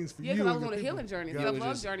behind the scenes for you. because I and was on your a people. healing journey, Yeah. self It love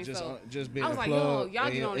was journey. So just being I was a like, plug yo, y'all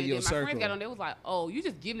in get on it. your And then my circle. friends got on there. It was like, oh, you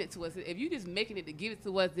just giving it to us. If you just making it to give it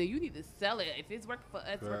to us, then you need to sell it. If it's working for us,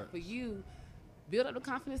 it's working for you. Build up the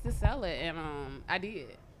confidence to sell it, and I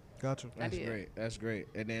did. Gotcha. That's did. great. That's great.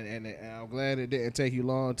 And then and I'm glad it didn't take you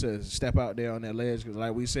long to step out there on that ledge, because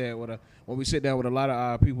like we said, when we sit down with a lot of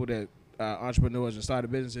our people that entrepreneurs and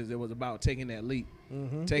started businesses, it was about taking that leap,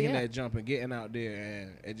 taking that jump and getting out there.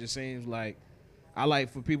 And it just seems like I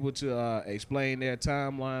like for people to explain their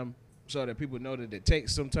timeline so that people know that it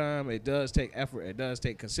takes some time. It does take effort. It does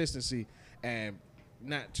take consistency, and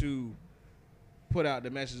not to put out the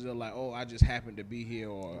message of like, oh, I just happened to be here,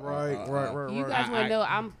 or Right. You guys want to know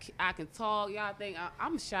I can talk. Y'all think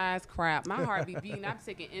I'm shy as crap. My heart be beating. I'm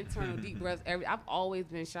taking internal deep breaths. I've always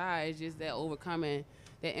been shy. It's just that overcoming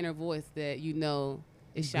that inner voice that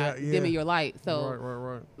is shy, dimming your light. So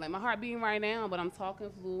Right. like my heart beating right now, but I'm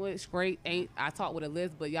talking fluid, straight. I talk with a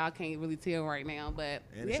list, but y'all can't really tell right now. But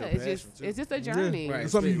And it's yeah, your it's passion, just a journey. Right.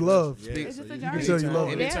 It's something you love. It's just a You journey. can tell you love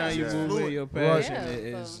it. Anytime you Yeah. move in your Right. passion,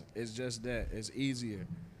 Yeah, it's just that. It's easier.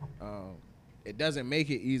 It doesn't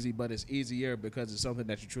make it easy, but it's easier because it's something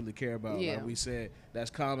that you truly care about. Yeah. Like we said,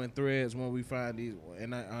 that's common threads when we find these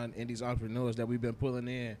in these entrepreneurs that we've been pulling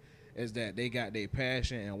in, is that they got their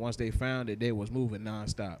passion, and once they found it, they was moving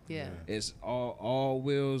nonstop. Yeah. It's all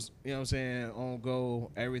wheels, you know what I'm saying, on go,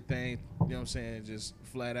 everything, you know what I'm saying, just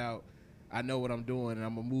flat out. I know what I'm doing, and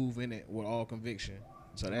I'm gonna move in it with all conviction.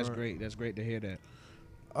 So that's Right. great. That's great to hear that.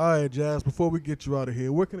 All right, Jazz, before we get you out of here,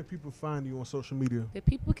 where can the people find you on social media? The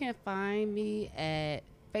people can find me at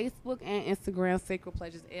Facebook and Instagram, Sacred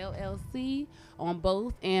Pleasures LLC, on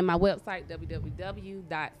both, and my website,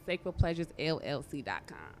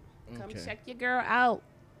 www.sacredpleasuresllc.com. Come Okay. check your girl out.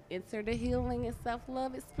 Enter the healing and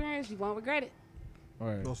self-love experience. You won't regret it. All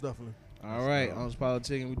right. Most definitely. All right, on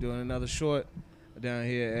Politicking, we're doing another short down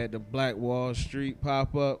here at the Black Wall Street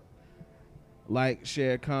pop-up. Like,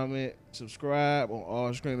 share, comment, subscribe on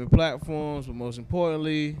all streaming platforms, but most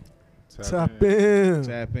importantly, Tap in.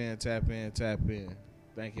 tap in.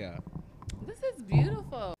 Thank y'all. This is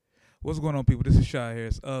beautiful. What's going on, people? This is Shy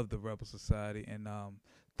Harris of the Rebel Society, and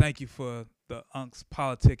thank you for the Unks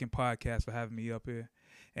Politicking podcast for having me up here.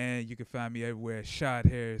 And you can find me everywhere, Shy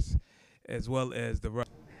Harris, as well as the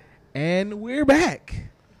Rebel. And we're back.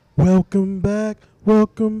 Welcome back.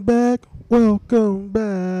 Welcome back. Welcome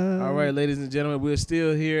back. All right, ladies and gentlemen, we're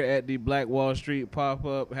still here at the Black Wall Street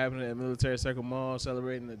pop-up happening at Military Circle Mall,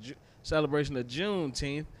 celebrating the celebration of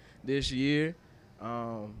Juneteenth this year.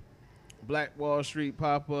 Black Wall Street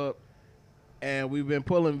pop-up, and we've been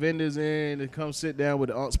pulling vendors in to come sit down with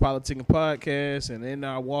the Unks Politicking podcast, and in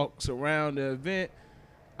our walks around the event,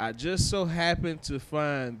 I just so happened to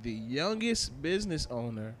find the youngest business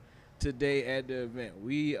owner today at the event.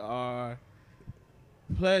 We are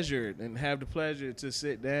pleasured and have the pleasure to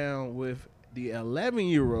sit down with the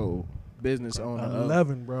 11-year-old business owner.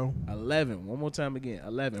 11, bro. 11. One more time again.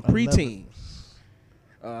 11. 11. Preteen.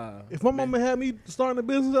 If my mama had me starting a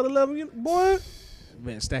business at 11, boy,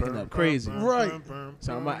 Been stacking up crazy. Right.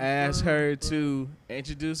 So I'm going to ask her to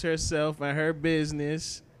introduce herself and her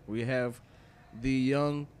business. We have the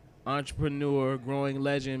young entrepreneur, growing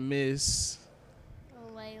legend, Miss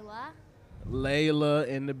Layla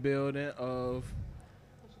in the building of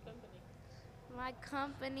My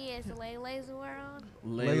company is Lele's World.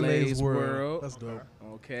 Layla's World. That's dope.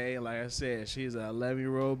 Okay, like I said, she's an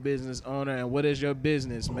 11-year-old business owner. And what is your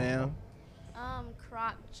business, ma'am?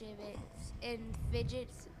 Croc gibbets and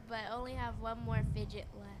fidgets, but only have one more fidget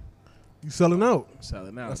left. You selling out.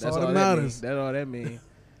 Selling out. That's That's all all that that matters. means. That's all that means.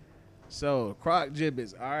 So, croc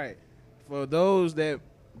gibbets. All right. For those that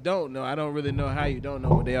don't know, I don't really know how you don't know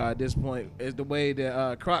what they are at this point. It's the way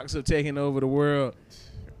that crocs have taken over the world.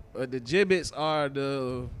 The gibbets are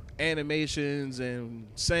the animations and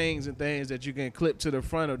sayings and things that you can clip to the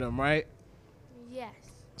front of them, right? Yes.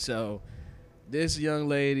 So this young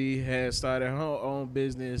lady has started her own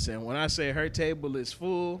business, and when I say her table is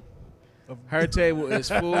full, her table is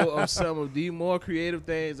full of some of the more creative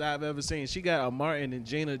things I've ever seen. She got a Martin and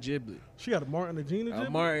Gina giblet. She got a Martin and Gina A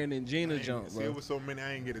giblet? Martin and Gina jump, See, it bro. was so many,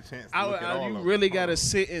 I didn't get a chance to look at all You of really them. got to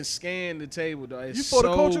sit and scan the table, though. It's You for the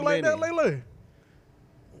so culture like many. that, Lele?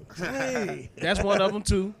 Hey, That's one of them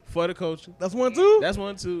too for the culture. that's one too. That's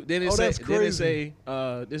one too. Then it Oh, say, that's then it say,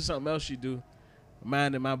 crazy. this is something else you do.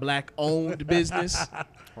 Minding my black owned business.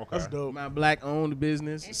 Okay. That's dope. My black owned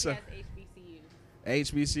business. And she So, has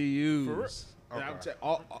HBCUs. HBCUs. Okay.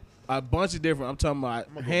 A bunch of different. I'm talking about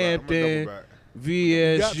I'm gonna go Hampton, back.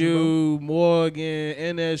 VSU,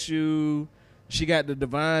 Morgan, NSU. She got the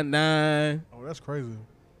Divine Nine. Oh, that's crazy.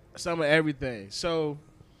 Some of everything. So,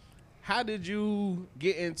 how did you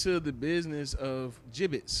get into the business of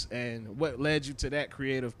gibbets, and what led you to that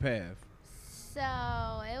creative path? So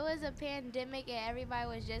it was a pandemic and everybody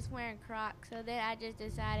was just wearing Crocs. So then I just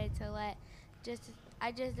decided to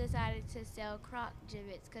sell Croc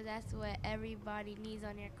gibbets because that's what everybody needs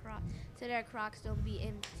on their Crocs, so their Crocs don't be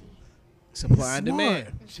empty. Supply and Smart.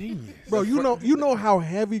 demand. Genius. Bro, you know how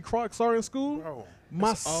heavy Crocs are in school? Bro, My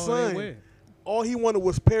That's all they son, wear. all he wanted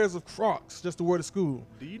was pairs of Crocs just to wear to school.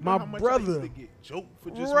 do you know My how much I brother, used to get joked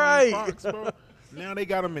for just Right. wearing Crocs, bro? Now they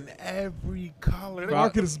got them in every color. They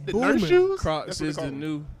Market got is the nurse booming. shoes? Crocs That's what they is call the them.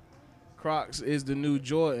 new. Crocs is the new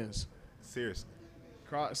Jordans. Seriously.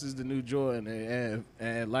 Crocs is the new Jordan,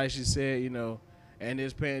 and like she said, you know, and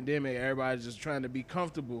this pandemic, everybody's just trying to be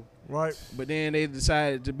comfortable. right? But then they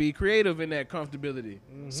decided to be creative in that comfortability.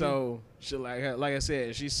 Mm-hmm. So she like I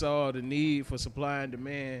said, she saw the need for supply and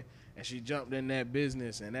demand, and she jumped in that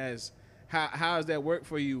business. And that's how does that work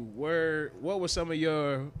for you? What were some of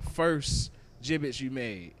your first gibbets you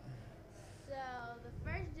made? So the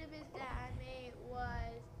first gibbets that I made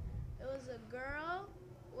it was a girl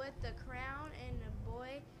with the crown and a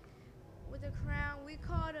boy with a crown. We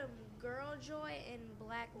called them Girl Joy and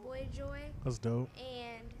Black Boy Joy. That's dope.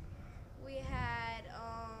 And we had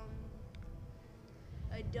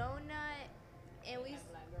a donut, and we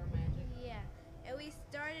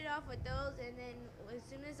started off with those, and then as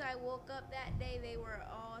soon as I woke up that day, they were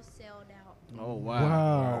all sold out. Oh wow!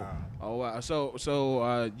 Wow. Oh wow!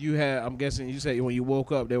 So you had, I'm guessing you said when you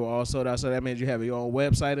woke up they were all sold out. So that means you have your own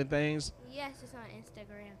website and things. Yes, it's on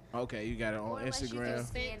Instagram. Okay, you got it Or on unless you Instagram. just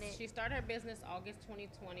scan it. She started her business August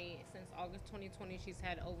 2020. Since August 2020, she's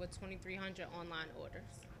had over 2,300 online orders.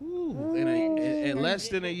 Ooh, in less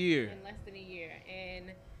than a year. In less than a year.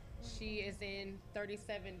 And she is in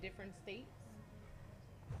 37 different states.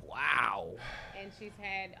 Wow. And she's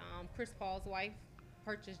had Chris Paul's wife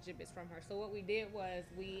purchase gibbets from her. So what we did was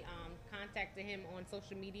we contacted him on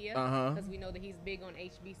social media because we know that he's big on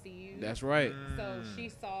HBCUs. That's right. So she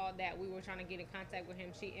saw that we were trying to get in contact with him.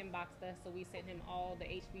 She inboxed us, so we sent him all the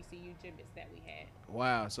HBCU gibbets that we had.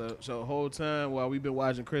 Wow. So the whole time while we've been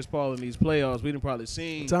watching Chris Paul in these playoffs, we done probably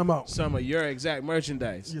seen Time out. some of your exact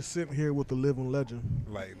merchandise. You're sitting here with the living legend.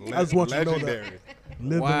 Like I just want you to know that. legendary.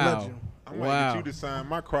 Living Wow. legend. I might Wow. get you to sign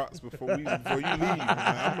my Crocs before you leave.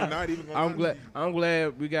 I'm not even gonna. I'm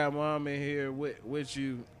glad we got Mom in here with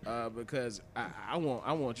you because I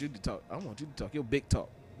want you to talk. I want you to talk your big talk.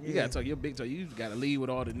 You gotta talk your big talk. You gotta lead with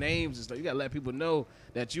all the names and stuff. You gotta let people know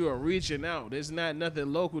that you are reaching out. There's not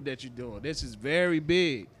nothing local that you're doing. This is very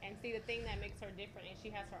big. And see, the thing that makes her different is she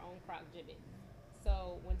has her own Croc gibbet.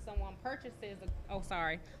 So when someone purchases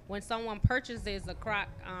a Croc,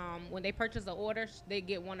 when they purchase an order, they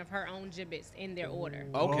get one of her own gibbets in their order.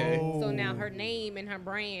 Okay. So now her name and her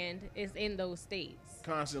brand is in those states.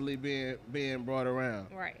 Constantly being brought around.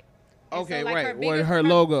 Right. And Okay, so, like, right. With her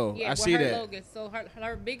logo. Yeah, I with see her that. logo. So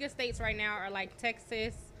her biggest states right now are like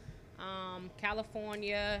Texas,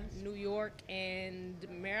 California, New York, and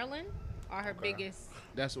Maryland are her biggest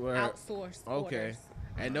That's where outsourced orders.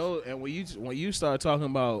 And when you start talking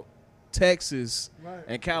about Texas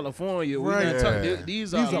and California, we Right. gotta talk,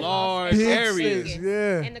 these These are are large big areas. states.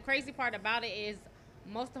 Yeah. And the crazy part about it is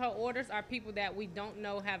most of her orders are people that we don't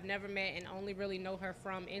know, have never met, and only really know her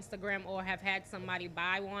from Instagram or have had somebody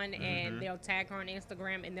buy one and they'll tag her on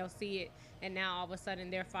Instagram and they'll see it, and now all of a sudden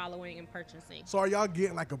they're following and purchasing. So are y'all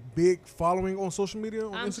getting like a big following on social media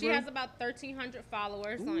on Instagram? She has about 1,300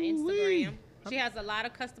 followers on Instagram. She has a lot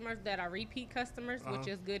of customers that are repeat customers, which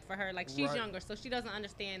is good for her. Like, she's younger, so she doesn't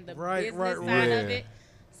understand the business side of it.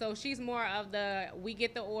 So she's more of the, we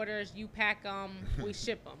get the orders, you pack them, we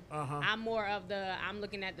ship them. I'm more of the, I'm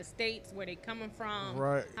looking at the states, where they coming from,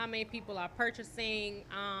 how many people are purchasing.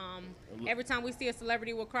 Every time we see a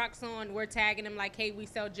celebrity with Crocs on, we're tagging them like, hey, we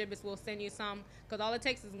sell gibbets, we'll send you some. Because all it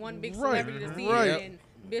takes is one big celebrity to see it and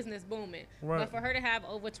business booming. But for her to have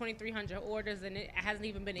over 2,300 orders and it hasn't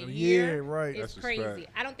even been a year, it's crazy.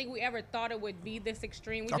 I don't think we ever thought it would be this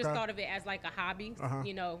extreme. We just thought of it as like a hobby,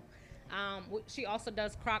 you know. She also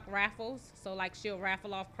does Croc raffles, so like she'll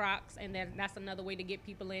raffle off Crocs, and then that's another way to get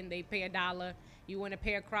people in. They pay $1. You win a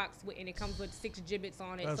pair of Crocs, and it comes with 6 gibbets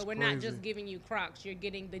on it. That's so we're crazy. not just giving you Crocs; you're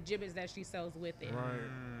getting the gibbets that she sells with it. Right.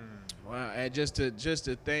 Wow, and just to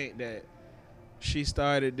think that she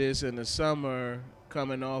started this in the summer,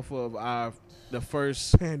 coming off of the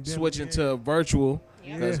first Pandemic, switching yeah. to virtual,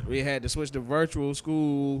 Yep. because we had to switch to virtual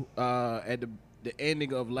school at the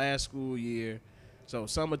ending of last school year. So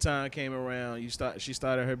summertime came around. She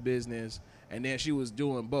started her business, and then she was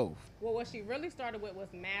doing both. Well, what she really started with was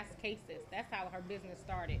mask cases. That's how her business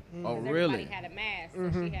started. Oh, 'Cause really? Everybody had a mask.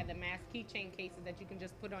 So she had the mask keychain cases that you can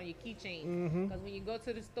just put on your keychain. Because when you go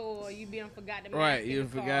to the store, you be forgot the mask. Right, in you the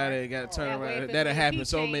forgot car. it. Got to turn That way, if around. it's That'll on your happen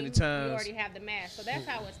so many keychain, times. You already have the mask. So that's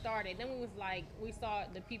how it started. Then we was like, we saw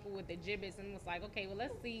the people with the gibbets and was like, okay, well,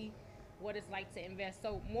 let's see what it's like to invest.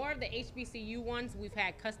 So more of the HBCU ones we've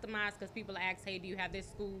had customized because people ask, hey, do you have this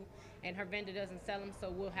school? And her vendor doesn't sell them, so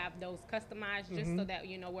we'll have those customized just so that,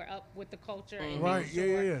 we're up with the culture and Right, make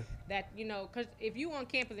sure yeah. that, because if you on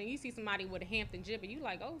campus and you see somebody with a Hampton gibbet, you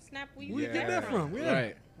like, oh, snap, where you Where you get that from?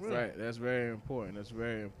 Yeah. Right. That's very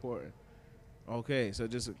important. Okay, so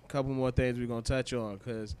just a couple more things we're gonna touch on,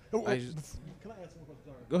 cause Can I ask one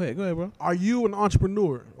question? go ahead, bro. Are you an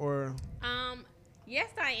entrepreneur or? Yes,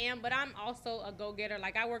 I am, but I'm also a go-getter.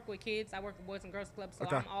 Like, I work with kids. I work with Boys and Girls Club, so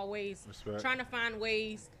Okay. I'm always Respect. trying to find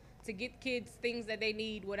ways to get kids things that they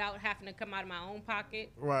need without having to come out of my own pocket.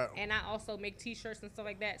 Right. And I also make T-shirts and stuff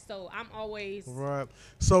like that, so I'm always Right.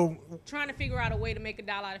 So trying to figure out a way to make $1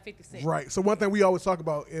 out of 50 cents. right. So one thing we always talk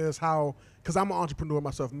about is how, because I'm an entrepreneur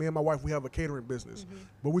myself. Me and my wife, we have a catering business,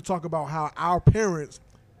 but we talk about how our parents,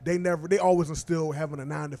 they always instill having a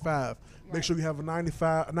 9 to 5. Make sure you have a 9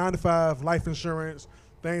 to 5, life insurance,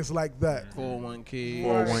 things like that. 401k,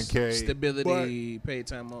 401k. stability, paid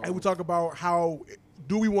time off. And we talk about how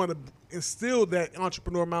do we want to instill that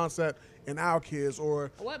entrepreneur mindset in our kids, or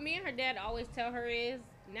What me and her dad always tell her is,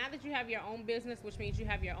 now that you have your own business, which means you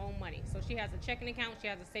have your own money. So she has a checking account, she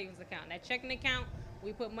has a savings account. That checking account,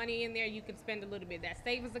 we put money in there, you can spend a little bit. That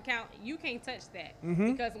savings account, you can't touch that.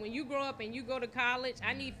 Because when you grow up and you go to college,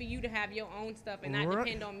 I need for you to have your own stuff and not Right.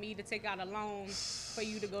 depend on me to take out a loan for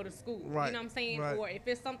you to go to school. Right. You know what I'm saying? Right. Or if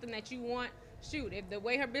it's something that you want, shoot, if the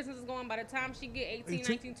way her business is going, by the time she get 18, 18?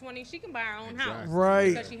 19, 20, she can buy her own house. Right.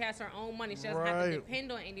 Because she has her own money. She doesn't have Right. to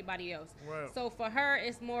depend on anybody else. Right. So for her,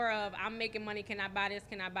 it's more of, I'm making money, can I buy this,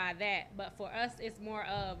 can I buy that? But for us, it's more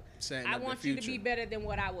of, Setting I up the want you to be future. better than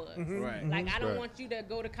what I was. Right. Like, I don't Right. want you to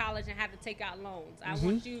go to college and have to take out loans. I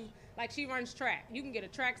want you, like, she runs track. You can get a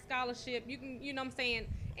track scholarship. You can, you know what I'm saying?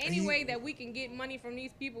 Any way that we can get money from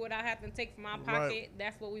these people without having to take from our pocket,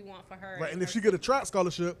 that's what we want for her. right? And if she get a track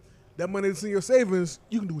scholarship, that money that's in your savings,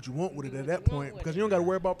 you can do what you want with it at that point because you don't got to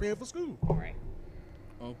worry about paying for school. Right.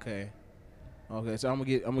 Okay, so I'm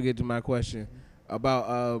gonna get to my question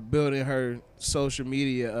about building her social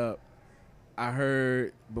media up. I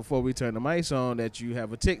heard before we turn the mics on that you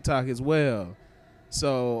have a TikTok as well.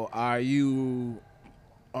 So are you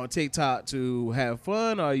on TikTok to have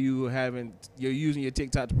fun, or are you're using your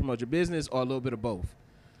TikTok to promote your business, or a little bit of both?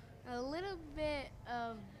 A little bit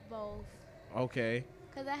of both. Okay.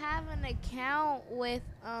 Cause I have an account with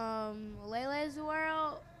Layla's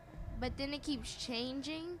World, but then it keeps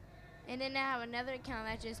changing, and then I have another account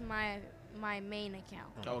that's just my main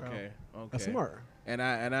account. Okay. That's smart. And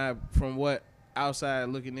I from what outside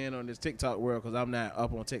looking in on this TikTok world, because I'm not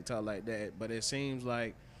up on TikTok like that, but it seems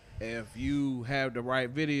like if you have the right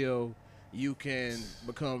video, you can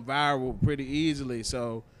become viral pretty easily.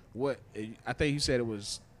 So what I think you said it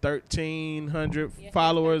was 1,300 Yeah,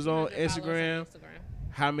 followers 1,300 on followers Instagram. on Instagram.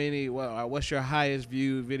 How many? Well, what's your highest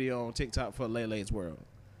viewed video on TikTok for Lele's World?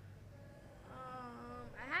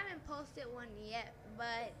 I haven't posted one yet,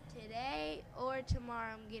 but today or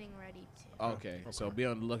tomorrow I'm getting ready to. Okay, so be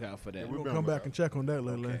on the lookout for that. We'll come back and check on that,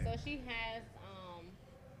 Lele. So she has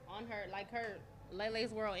on her, like, her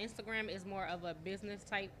Lele's World Instagram is more of a business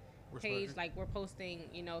type page. Like, we're posting,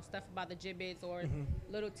 stuff about the gibbets or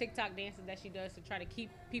little TikTok dances that she does to try to keep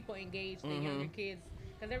people engaged, the younger kids,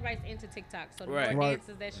 because everybody's into TikTok. So the Right. more Right.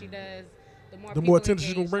 dances that she does, the more The people more attention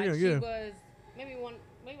she's gonna engaged. bring Like, in, yeah. She was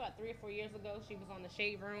maybe about 3 or 4 years ago. She was on the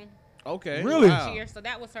Shade Room. Okay, Really? Wow. Year, so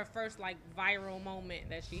that was her first viral moment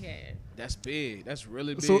that she had. That's big. That's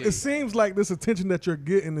really big. So it seems like this attention that you're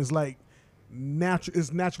getting is like natural.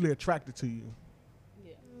 Is naturally attracted to you.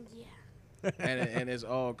 Yeah. and it's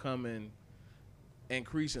all coming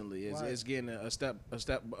increasingly. It's getting a step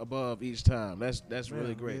above each time. That's really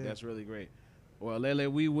Yeah, great. yeah. That's really great. Well, Lele,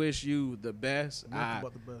 we wish you the best. Nothing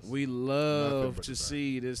but the best. We Nothing love but to the best.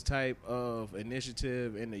 see this type of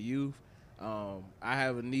initiative in the youth. I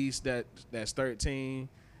have a niece that's 13.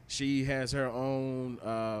 She has her own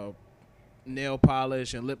nail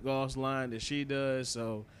polish and lip gloss line that she does.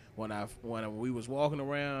 So when we was walking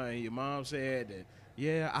around and your mom said that,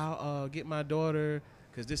 yeah, I'll get my daughter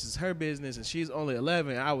because this is her business and she's only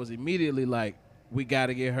 11. I was immediately like, we got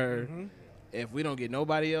to get her. Mm-hmm. If we don't get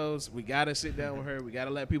nobody else, we got to sit down with her. We got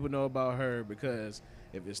to let people know about her, because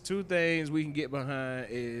if it's two things we can get behind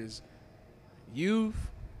is youth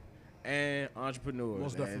and entrepreneurs.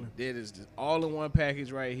 Most definitely. And it is just all in one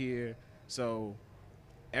package right here. So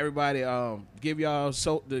everybody, give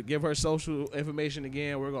her social information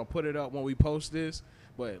again. We're gonna put it up when we post this,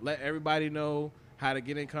 but let everybody know how to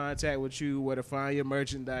get in contact with you, where to find your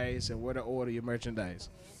merchandise, and where to order your merchandise.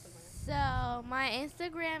 So my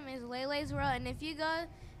Instagram is Lele's World, and if you go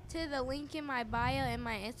to the link in my bio in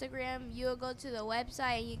my Instagram, you'll go to the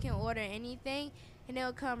website and you can order anything, and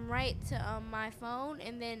it'll come right to my phone,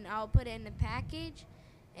 and then I'll put it in the package,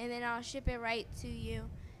 and then I'll ship it right to you.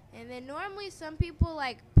 And then normally some people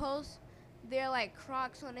like post their like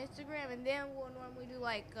Crocs on Instagram, and then we'll normally do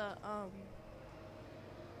like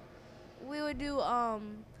we would do a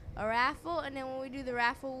raffle, and then when we do the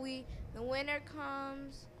raffle, the winner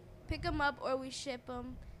comes, pick them up, or we ship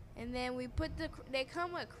them, and then we put they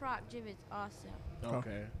come with Croc Jibbitz also.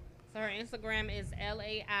 Okay. So her Instagram is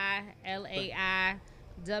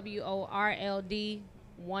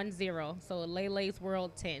LAILAIWORLD10. So Lele's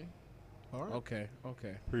World 10. All right. Okay.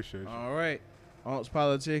 Appreciate you. All right. Unks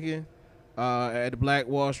Politicking at the Black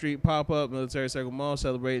Wall Street pop-up, Military Circle Mall,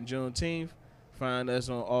 celebrating Juneteenth. Find us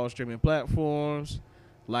on all streaming platforms.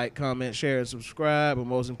 Like, comment, share, and subscribe. But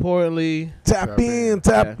most importantly, Tap in.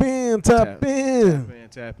 Tap in.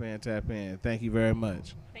 Thank you very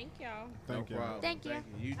much. Thank y'all. Thank you. Thank you.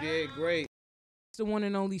 You did great. It's the one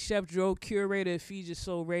and only Chef Joe, curator of Feed Your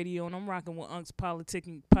Soul Radio, and I'm rocking with Unks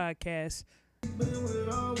Politicking Podcast.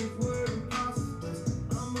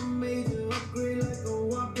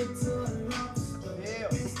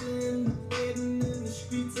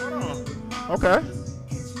 Okay.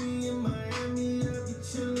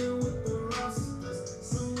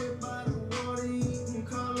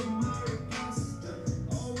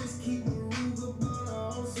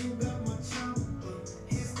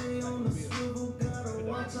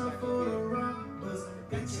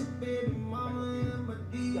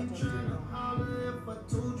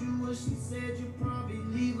 She said you probably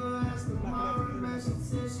leave her. Ask the mom, man. She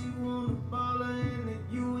said she wanna ball her, and that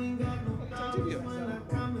you ain't got no dollars. When I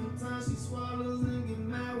come in time, she swallows and get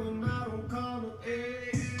mad when I don't call her.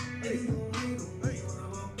 Hey, you gon' hate on me when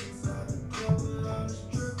I'm up inside the club with all this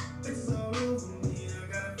drip. It's all over me. I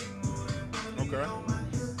gotta be more than money on my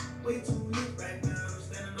hip. Way too lit right now. I'm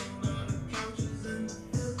standing on all the couches in the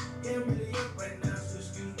hill. Yeah, I'm really up right now, so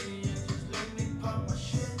excuse me and just let me pop my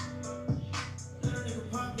shit. Let a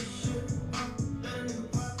nigga pop this shit. Let a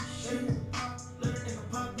nigga pop this shit. Let a nigga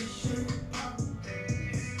pop this shit.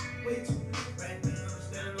 Way too lit right now. I'm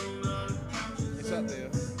standing on all the couches. It's up there.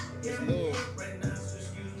 Yeah, I'm really up right now, so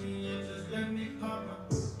excuse me and just let me pop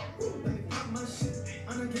my shit. I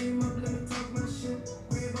done came up, let me talk my shit.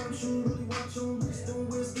 Worry about them shoes, really watch on. Just don't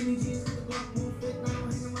wear skinny jeans, cause the Glock won't fit. I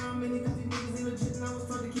don't hang around many, cause these niggas ain't legit. And I was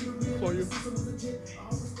taught to keep it real. For you. Since I was legit, I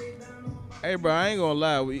always stayed down on my. Hey, bro, I ain't gonna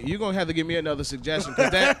lie. You're gonna have to give me another suggestion,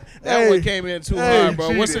 because that Hey, one came in too hey, hard,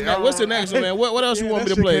 bro. What's the next one, man? What else you want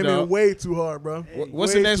me to play, That shit came in dog? way too hard, bro.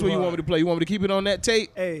 What's Way the next too one you want hard. me to play? You want me to keep it on that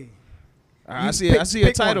tape? Hey, I see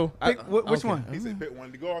a title. Which one? He said pick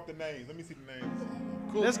one. To go off the names. Let me see the names.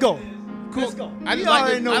 Let's go. Cool. Let's go. I You just like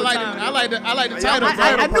already know what time it is. I like the title.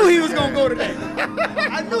 I knew he was gonna go to that.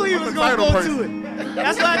 I knew he was gonna go to it.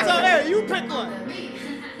 That's why I told her, you pick one.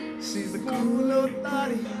 She's a cool little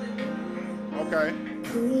thotty. Okay.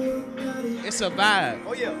 It's a vibe.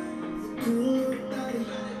 Oh yeah.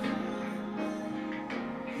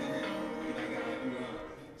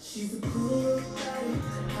 She's a cool thotty.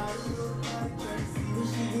 Hot little thotty. Trying to see what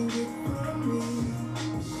she can get from me.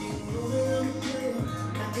 She know that I'm a player.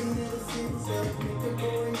 I can never see myself. Make her go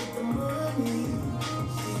and get the money.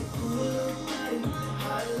 She's a cool little thotty.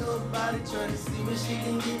 Hot little body. Trying to see what she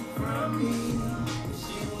can get from me.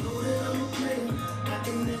 She know that I'm a player. I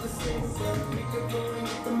can never see myself. Make her go and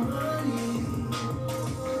get the money.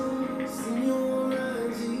 Seen you on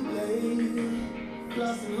IG, baby.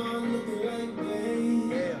 Flossing hard, looking like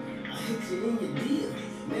babe. I hit you in your deal.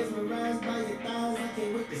 Mesmerized by your thighs, I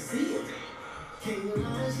can't wait to see it. Can't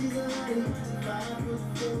lie, she's a hottie.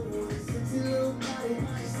 5'4", sexy little body.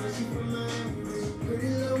 She said she from Miami, with a pretty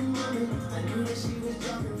little mommy. I knew that she was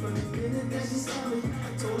dropping from the minute that she saw me. I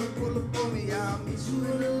told her pull up on me, I'll meet you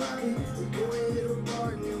in the lobby. We go and hit a bar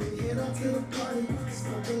and then we head out to the party.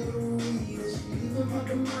 Smoke a little weed and she even pop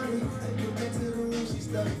the money. I get back to the room, she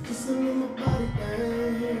started kissing on my body.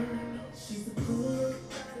 She's the cool.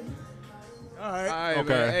 All right. All right,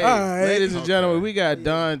 Okay. man. Hey, All right. ladies and gentlemen, we got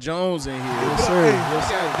Don Jones in here. Yes, sir. We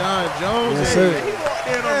got Don Jones Yes, in sir. here.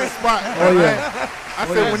 walked in on the spot. Oh, yeah. I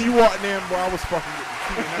said, when you walked in, boy, I was fucking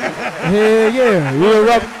with the Hell yeah. Real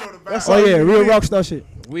rock. Real rock star shit.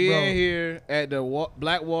 We in here at the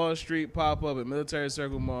Black Wall Street pop-up at Military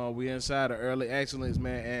Circle Mall. We inside of Early Excellence,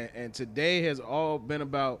 man. And today has all been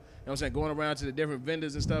about, you know what I'm saying, going around to the different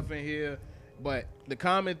vendors and stuff in here. But the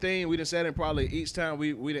common thing, we done said it probably each time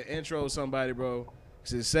we done intro somebody, bro.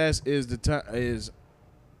 Success is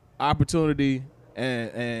opportunity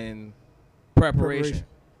and preparation.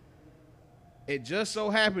 It just so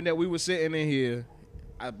happened that we were sitting in here.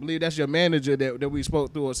 I believe that's your manager that we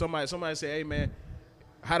spoke through. Or somebody said, hey, man,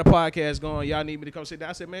 how the podcast going? Y'all need me to come sit down?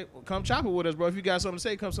 I said, man, come chop it with us, bro. If you got something to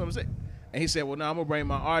say, come something to say. And he said, well, now I'm going to bring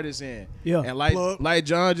my artists in. Yeah. And like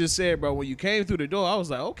John just said, bro, when you came through the door, I was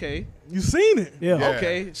like, okay. You seen it. Yeah.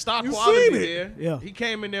 Okay. Stock You quality seen it. there. Yeah. He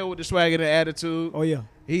came in there with the swag and the attitude. Oh, yeah.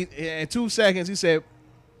 He in 2 seconds, he said,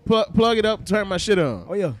 plug it up, turn my shit on.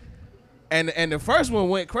 Oh, yeah. And the first one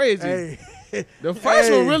went crazy. Hey. The first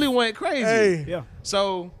Hey. one really went crazy. Hey. Yeah.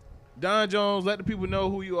 So, Don Jones, let the people know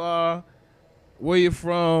who you are, where you're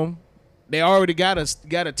from. They already got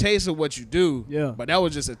a taste of what you do. Yeah. But that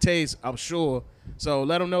was just a taste, I'm sure. So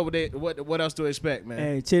let them know what else to expect, man.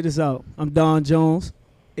 Hey, check this out. I'm Don Jones,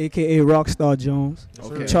 a.k.a. Rockstar Jones,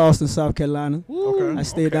 from Charleston, South Carolina. Okay. I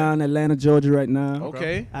stay down in Atlanta, Georgia right now.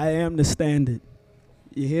 Okay. I am the standard.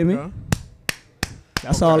 You hear me? Okay.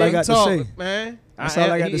 That's all I got to say. Man. That's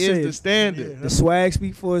all I got to He say. is the standard. The swag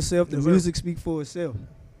speak for itself. The Yes, sir. music speak for itself.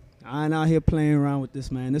 I ain't out here playing around with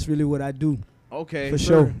this, man. That's really what I do. Okay. For Yes,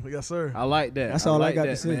 sure. sir. Yes, sir. I like that. That's all like I got that,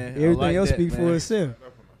 to say. man. I Everything like else that, speak for man. itself.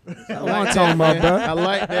 I like want that, to talk about, man. bro. I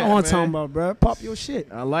like that, I want to man. talk about, bro. Pop your shit.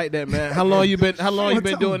 I like that, man. How long you been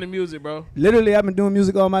What doing time? the music, bro? Literally, I've been doing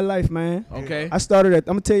music all my life, man. Okay. I started I'm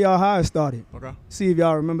gonna tell y'all how I started. Okay. See if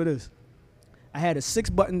y'all remember this. I had a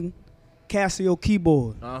 6-button Casio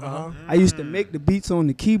keyboard. Uh-huh. I used to make the beats on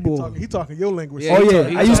the keyboard. He talking your language. Yeah, Oh he yeah,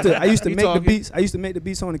 talk- he I used talking- to he make the talking. beats. I used to make the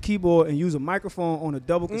beats on the keyboard and use a microphone on a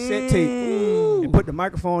double cassette tape and put the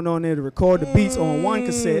microphone on there to record the beats on one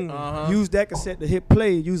cassette. Uh-huh. Use that cassette to hit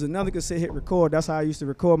play. Use another cassette, hit record. That's how I used to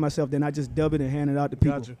record myself. Then I just dub it and hand it out to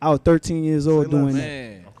people. Gotcha. I was 13 years old Say less. doing that,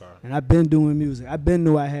 Man. and I've been doing music. I've been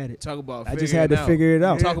knew I had it. Talk about I figuring just had to out. figure it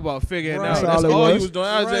out. Talk about figuring Right. out. That's That's all it all you was. was doing.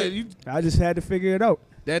 I was Right. saying, I just had to figure it out.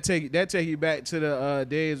 that take you back to the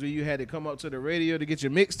days when you had to come up to the radio to get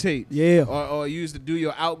your mixtape. Yeah. Or you used to do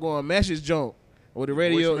your outgoing message jump. Or the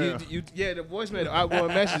radio, Voicemail. the voicemail, the outgoing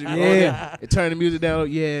message. Yeah. It turned the music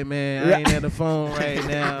down. Yeah, man, I ain't at the phone right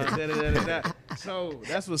now. Da, da, da, da, da. So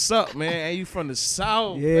that's what's up, man. And you from the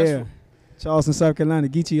South. Yeah. Charleston, South Carolina,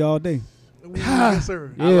 Geechee all day. Yes,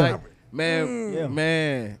 sir. I Yeah. like, man, Yeah.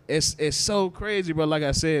 man, it's so crazy, bro. Like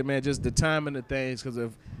I said, man, just the timing of things. Because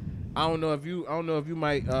if I don't know if you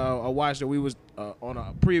might watch that. We was on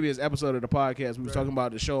a previous episode of the podcast. We was talking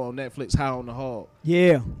about the show on Netflix, High on the Hog.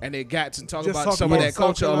 Yeah. And they got to talk Just about talk some of about that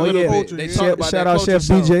culture a South little Carolina bit. culture, They yeah. talk Shout, about shout that out culture Chef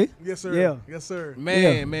some. BJ. Yes, sir. Yeah. Yes, sir.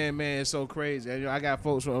 Man, it's so crazy. And, I got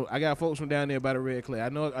folks from down there by the Red Clay. I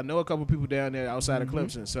know a couple people down there outside of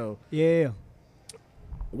Clemson. So Yeah.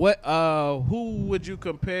 who would you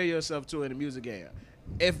compare yourself to in the music game?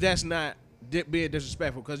 If that's not being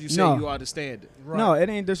disrespectful, because you say No. you are the standard. No, it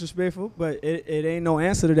ain't disrespectful, but it ain't no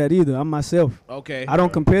answer to that either. I'm myself. Okay. I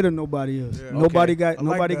don't compare to nobody else. Yeah. Nobody Okay. got I like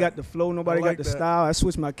nobody that. got the flow. Nobody I like got the that. style. I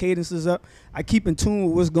switch my cadences up. I keep in tune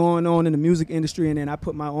with what's going on in the music industry, and then I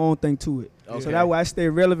put my own thing to it. Okay. So that way I stay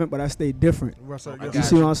relevant, but I stay different. Yes, sir. I Yes, You got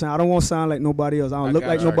see sir. what I'm saying? I don't want to sound like nobody else. I don't I look got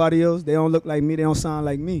like you. nobody else. They don't look like me. They don't sound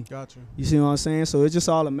like me. Got you. You see what I'm saying? So it's just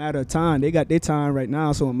all a matter of time. They got their time right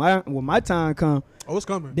now. So when my time come, Oh, it's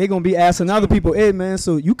coming. they gonna be asking other people, hey man,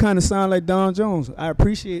 so you kind of sound like Don Jones. I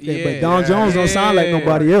appreciate that, Yeah. but Don Jones don't sound like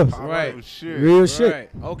nobody else. Right. Oh, shit. Real shit. Right.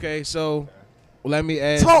 Okay. So let me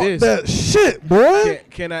ask Talk this. that shit, boy.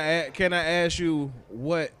 Can I ask you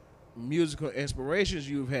what musical inspirations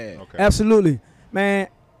you've had? Okay. Absolutely, man.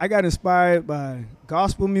 I got inspired by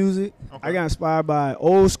gospel music. I got inspired by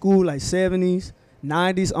old school like 70s,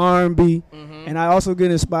 90s R&B, and I also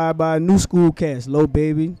get inspired by new school cats, Lil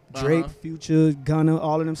Baby, Drake, Future, Gunna,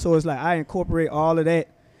 all of them. So it's like I incorporate all of that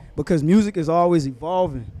because music is always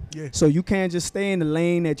evolving. Yeah. So you can't just stay in the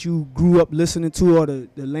lane that you grew up listening to or the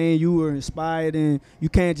lane you were inspired in. You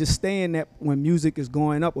can't just stay in that when music is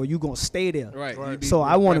going up or you going to stay there. Right. You be So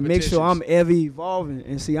I want to make sure I'm repetitious. ever evolving.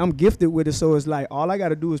 And see, I'm gifted with it. So it's like all I got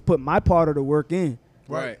to do is put my part of the work in.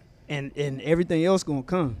 Right. And everything else going to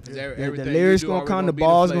come. Everything The you lyrics do going to already come. The gonna be the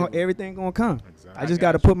balls, flavor. everything going to come. Exactly. I just I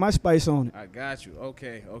got to got put my spice on it. I got you.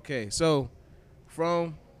 Okay. So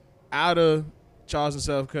from out of Charleston,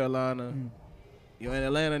 South Carolina, you're in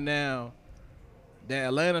Atlanta now. That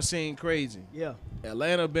Atlanta scene crazy. Yeah.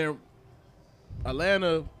 Atlanta been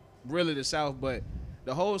Atlanta, really the South, but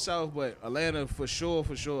the whole South, but Atlanta for sure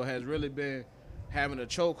has really been having a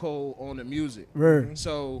chokehold on the music. Right.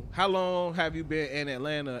 So how long have you been in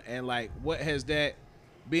Atlanta, and like what has that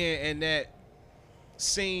being in that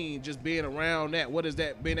scene, just being around that, what has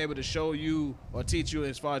that been able to show you or teach you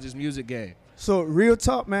as far as this music game? So real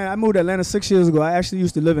talk, man, I moved to Atlanta 6 years ago. I actually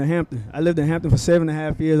used to live in Hampton. I lived in Hampton for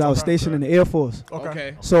 7.5 years. I was stationed in the Air Force.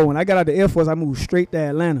 Okay. So when I got out of the Air Force, I moved straight to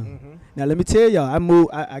Atlanta. Now let me tell y'all,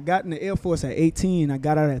 I got in the Air Force at 18. I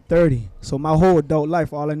got out at 30. So my whole adult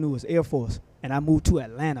life, all I knew was Air Force. And I moved to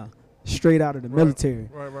Atlanta straight out of the military.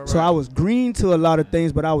 So I was green to a lot of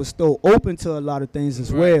things, but I was still open to a lot of things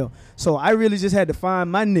as well. So I really just had to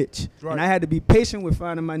find my niche. And I had to be patient with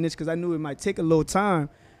finding my niche because I knew it might take a little time,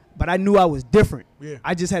 but I knew I was different.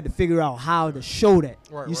 I just had to figure out how to show that.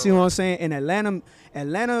 You see what I'm saying? And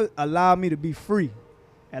Atlanta allowed me to be free.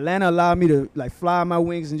 Atlanta allowed me to like fly my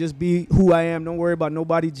wings and just be who I am. Don't worry about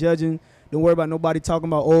nobody judging. Don't worry about nobody talking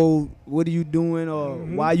about, oh, what are you doing, or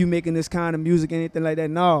why are you making this kind of music, anything like that.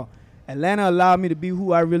 No, Atlanta allowed me to be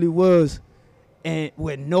who I really was, and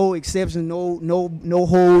with no exception, no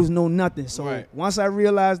holes, no nothing. So once I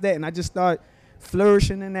realized that, and I just started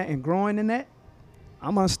flourishing in that and growing in that,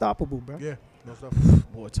 I'm unstoppable, bro. Yeah.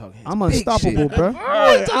 Boy, talking. I'm unstoppable, bro.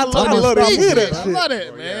 I love that shit. I love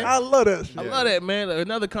that, man. I love that shit. I love that, man.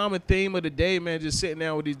 Another common theme of the day, man, just sitting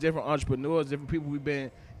down with these different entrepreneurs, different people we've been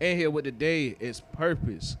in here with today, is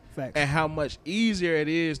purpose. Facts. And how much easier it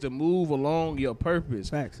is to move along your purpose.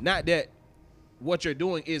 Facts. Not that what you're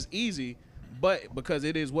doing is easy, but because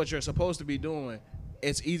it is what you're supposed to be doing,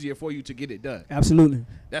 it's easier for you to get it done. Absolutely.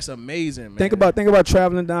 That's amazing, man. Think about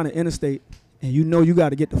traveling down the interstate, and you know you got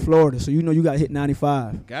to get to Florida, so you know you got to hit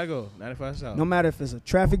 95. Gotta go 95 south. No matter if it's a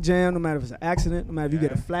traffic jam, no matter if it's an accident, no matter if you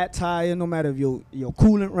get a flat tire, no matter if your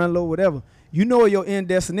coolant run low, whatever. You know what your end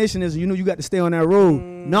destination is, and you know you got to stay on that road.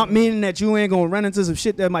 Not meaning that you ain't going to run into some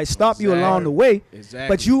shit that might stop you along the way,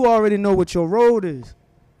 but you already know what your road is.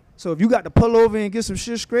 So if you got to pull over and get some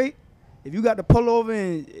shit straight, if you got to pull over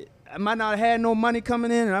and I might not have had no money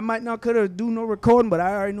coming in, and I might not could have do no recording, but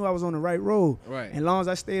I already knew I was on the right road. Right. And as long as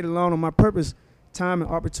I stayed along on my purpose, time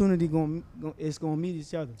and opportunity it's going to meet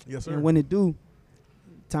each other. Yes, sir. And when it do,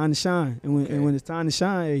 time to shine. And when it's time to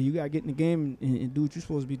shine, hey, you got to get in the game and do what you're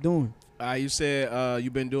supposed to be doing. You said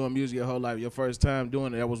you've been doing music your whole life. Your first time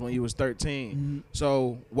doing it, that was when you was 13.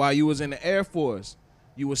 So while you was in the Air Force,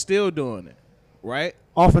 you were still doing it, right?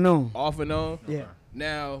 Off and on. Off and on? Yeah.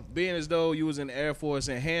 Now, being as though you was in the Air Force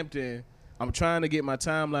in Hampton, I'm trying to get my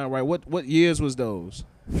timeline right. What years was those?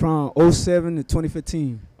 From 07 to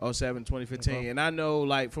 2015. 07, 2015. And I know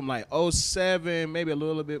like from like 07, maybe a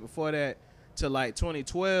little bit before that, to like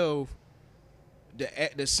 2012,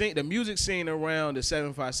 the music scene around the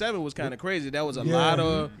 757 was kind of crazy. That was a lot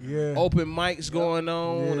of open mics going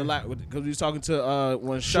on, a lot, because we was talking to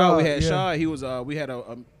when Shaw, we had Shaw. He was we had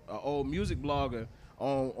a old music blogger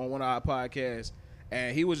on one of our podcasts,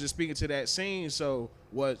 and he was just speaking to that scene. So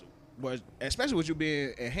was especially with you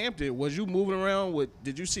being in Hampton, was you moving around with?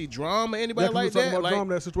 Did you see drama? Anybody like that? About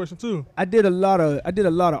drama, that situation too. I did a lot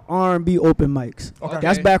of R&B open mics. Okay.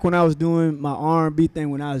 That's back when I was doing my R&B thing,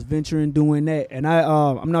 when I was venturing doing that. And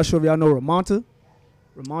I'm not sure if y'all know Ramonta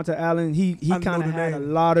Allen. He kind of had a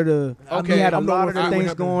lot of the he had a lot of the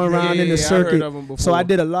things going around in the circuit. So I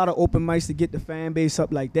did a lot of open mics to get the fan base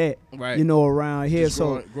up like that. Right. You know, around here. Just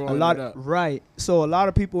So growing a lot it up. right. So a lot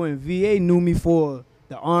of people in VA knew me for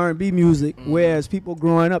the R&B music, whereas people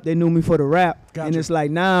growing up, they knew me for the rap. Gotcha. And it's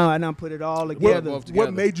like now I done put it all together.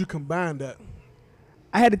 What made you combine that?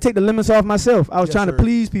 I had to take the limits off myself. I was trying to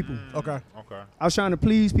please people. Okay. I was trying to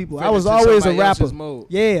please people. Fit I was into always a somebody rapper. else's mode.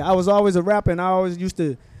 Yeah, I was always a rapper, and I always used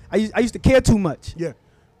to care too much. Yeah.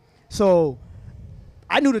 So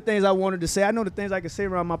I knew the things I wanted to say. I know the things I could say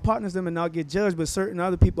around my partners, them, and not get judged. But certain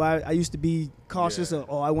other people, I used to be cautious of.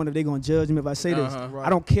 Oh, I wonder if they're gonna judge me if I say this. Right. I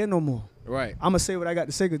don't care no more. Right. I'm gonna say what I got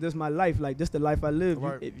to say because this is my life. Like this, the life I live.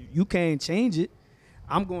 Right. If you can't change it,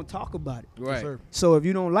 I'm gonna talk about it. Right. Sir. So if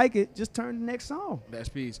you don't like it, just turn to the next song. That's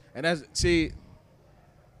peace. And that's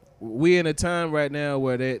we in a time right now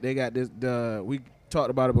where they got this. We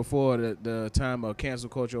talked about it before, the time of cancel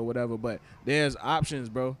culture or whatever. But there's options,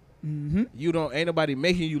 bro. Mm-hmm. Ain't nobody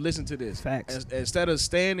making you listen to this. Facts. Instead of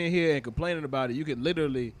standing here and complaining about it, you can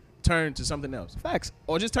literally turn to something else. Facts.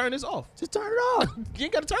 Or just turn this off. Just turn it off. You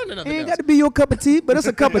ain't got to turn to nothing It ain't else. got to be your cup of tea, but it's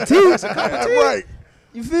a cup of tea. It's a cup of tea. Right.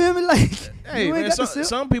 You feel me? Like, Hey, you ain't man, got to sip.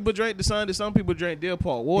 some people drink the sun, some people drink Deer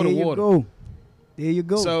Park. Water. There you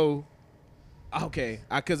go. So, okay,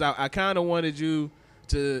 because I kind of wanted you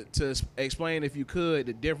to explain, if you could,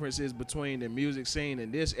 the differences between the music scene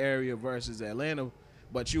in this area versus Atlanta,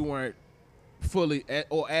 but you weren't fully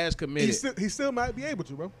or as committed. He still might be able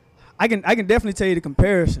to, bro. I can definitely tell you the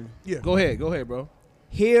comparison. Yeah. Go ahead, bro.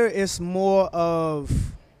 Here it's more of,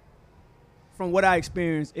 from what I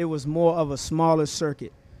experienced, it was more of a smaller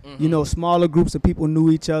circuit. You know, smaller groups of people knew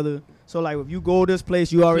each other. So like if you go this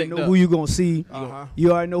place, you already know who you gonna see.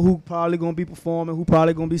 You already know who probably gonna be performing, who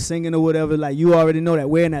probably gonna be singing or whatever. Like you already know that.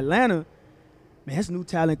 Where in Atlanta, man, there's new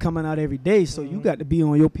talent coming out every day. So you got to be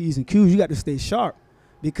on your P's and Q's. You got to stay sharp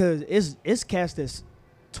because it's cast that's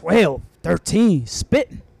 12, 13,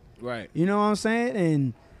 spitting. Right. You know what I'm saying?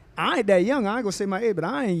 And I ain't that young. I ain't gonna say my age, but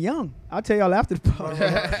I ain't young. I'll tell y'all after the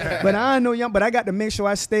podcast. But I ain't no young. But I got to make sure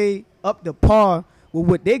I stay up to par with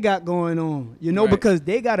what they got going on, you know, because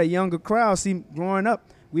they got a younger crowd. See, growing up,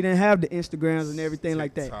 we didn't have the Instagrams and everything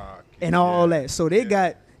like that, and all that. So they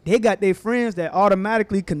got their friends that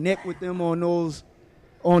automatically connect with them on those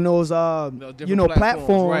you know,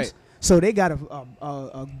 platforms. Right. So they got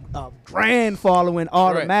a grand following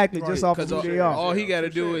automatically just off of who they are. All he got to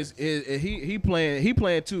do is he playing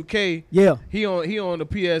 2K. Yeah. He on the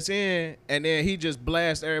PSN, and then he just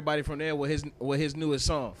blasts everybody from there with his newest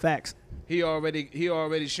song. Facts. He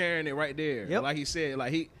already sharing it right there. Yep. Like he said,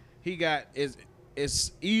 like he got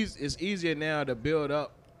it's easier now to build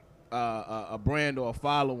up a brand or a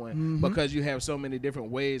following because you have so many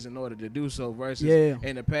different ways in order to do so versus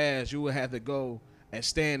in the past you would have to go and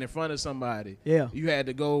stand in front of somebody. Yeah. You had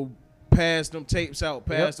to go pass them tapes out,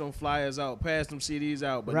 pass them flyers out, pass them CDs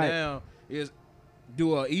out. But now is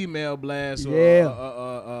do an email blast or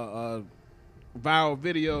a viral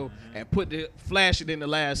video and flash it in the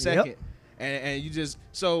last second. And you just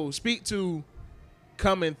speak to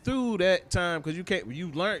coming through that time because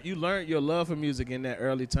you learned your love for music in that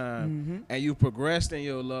early time and you progressed in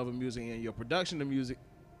your love of music and your production of music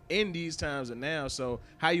in these times and now. So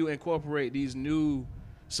how you incorporate these new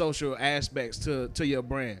social aspects to your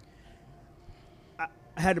brand? I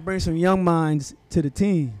had to bring some young minds to the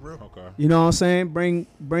team. Okay. You know what I'm saying? Bring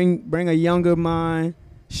a younger mind.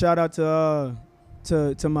 Shout out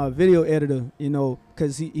to my video editor, you know,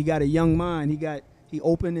 because he got a young mind. He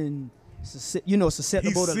open and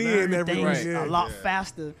susceptible to learn things a lot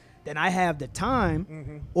faster than I have the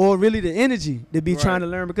time or really the energy to be trying to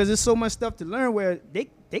learn because there's so much stuff to learn where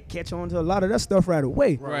they catch on to a lot of that stuff right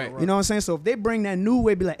away. Right. You know what I'm saying? So if they bring that new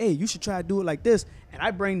way, be like, hey, you should try to do it like this, and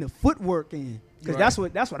I bring the footwork in because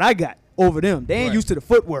that's what I got over them. They ain't used to the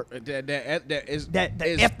footwork. That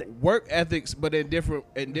is work ethics, but in different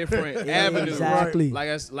avenues. Exactly. Like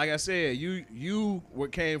I said, you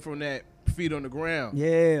came from that feet on the ground.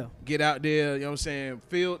 Yeah. Get out there. You know what I'm saying?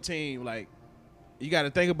 Field team. Like you got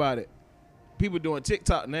to think about it. People doing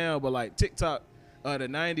TikTok now, but like TikTok, the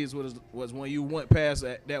 90s was when you went past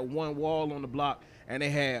that one wall on the block and they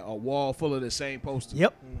had a wall full of the same posters.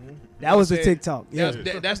 Yep. That was the TikTok. Yeah.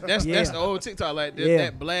 That's the old TikTok. Like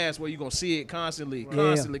that blast where you gonna see it constantly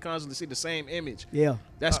see the same image. Yeah.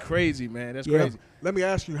 That's crazy, man. That's crazy. Let me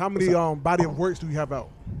ask you, how many body of works do you have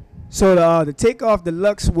out? So the Takeoff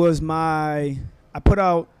Deluxe was I put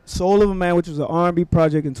out Soul of a Man, which was an R&B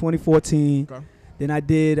project in 2014. Okay. Then I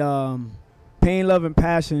did Pain, Love, and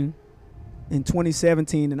Passion in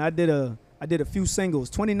 2017, and I did a few singles.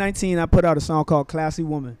 2019, I put out a song called Classy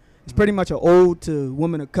Woman. It's pretty much an ode to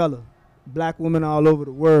women of color, black women all over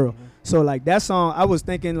the world. So like that song, I was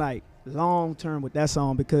thinking like long term with that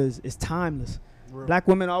song because it's timeless. Real. Black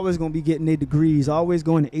women always gonna be getting their degrees, always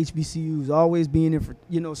going to HBCUs, always being in for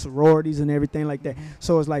sororities and everything like that.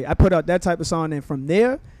 So it's like I put out that type of song, and from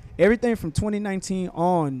there, everything from 2019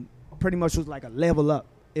 on pretty much was like a level up.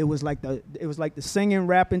 It was like the singing,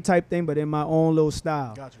 rapping type thing, but in my own little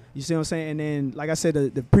style. Gotcha. You see what I'm saying? And then, like I said,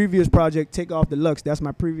 the previous project, Takeoff Deluxe, that's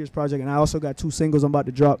my previous project, and I also got 2 singles I'm about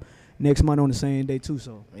to drop next month on the same day too.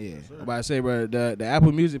 So yeah, I'm about to say, bro, the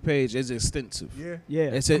Apple Music page is extensive. Yeah.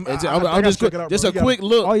 It's a quick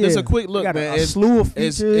look. Oh, yeah. Just a quick look, man. A slew of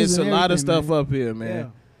features. It's a lot of stuff up here, man.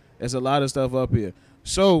 Yeah. It's a lot of stuff up here.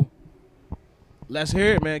 So let's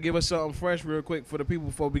hear it, man. Give us something fresh real quick for the people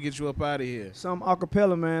before we get you up out of here. Some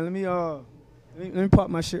acapella, man. Let me pop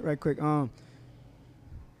my shit right quick.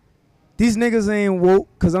 These niggas ain't woke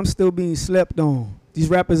because I'm still being slept on. These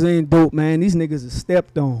rappers ain't dope, man. These niggas is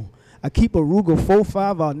stepped on. I keep a Ruger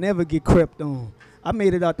 4.5, I'll never get crept on. I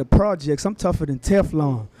made it out the projects, I'm tougher than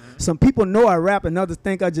Teflon. Some people know I rap and others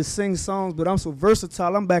think I just sing songs, but I'm so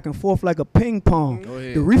versatile, I'm back and forth like a ping pong.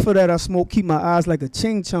 The reefer that I smoke keep my eyes like a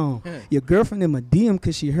ching chong. Your girlfriend in my DM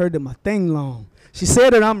cause she heard that my thing long. She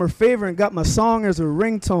said that I'm her favorite and got my song as a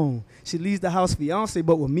ringtone. She leaves the house fiance,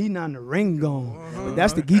 but with me not the ring gone. But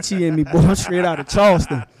that's the Geechee in me, boy, I'm straight out of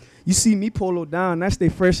Charleston. You see me polo down, that's they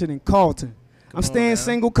fresher than Carlton. I'm staying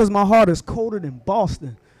single cause my heart is colder than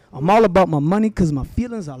Boston. I'm all about my money because my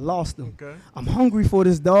feelings, I lost them. Okay. I'm hungry for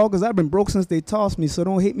this dog because I've been broke since they tossed me. So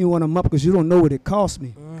don't hate me when I'm up because you don't know what it cost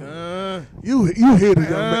me. You hit it,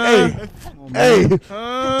 young man. Hey, what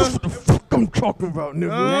the fuck I'm talking about, nigga?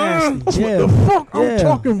 Nasty. What the fuck I'm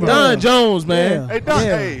talking about? Don Jones, man. Hey, Don,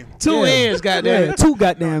 hey. Two N's, goddamn. Yeah, 2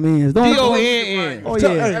 goddamn ends. D-O-N-N. Oh, yeah.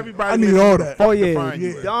 Everybody I need all that. Oh,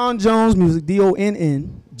 yeah. Don Jones Music, DONN,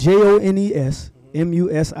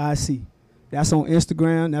 JONESMUSIC. That's on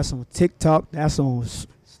Instagram. That's on TikTok. That's on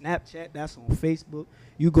Snapchat. That's on Facebook.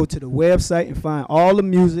 You go to the website and find all the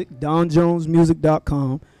music,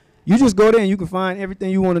 donjonesmusic.com. You just go there and you can find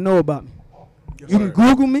everything you want to know about me. You can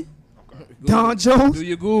Google me, Don Jones. Do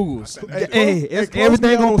your Googles. Hey,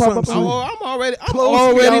 everything gonna pop up. I'm already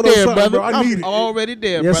something, there, brother. bro. I need it. I'm already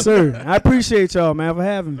there, Yes, brother. sir. I appreciate y'all, man, for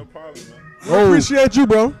having me. I appreciate you,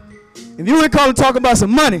 bro. If you ain't calling to talk about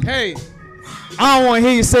some money, Hey, I don't want to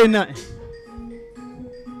hear you say nothing.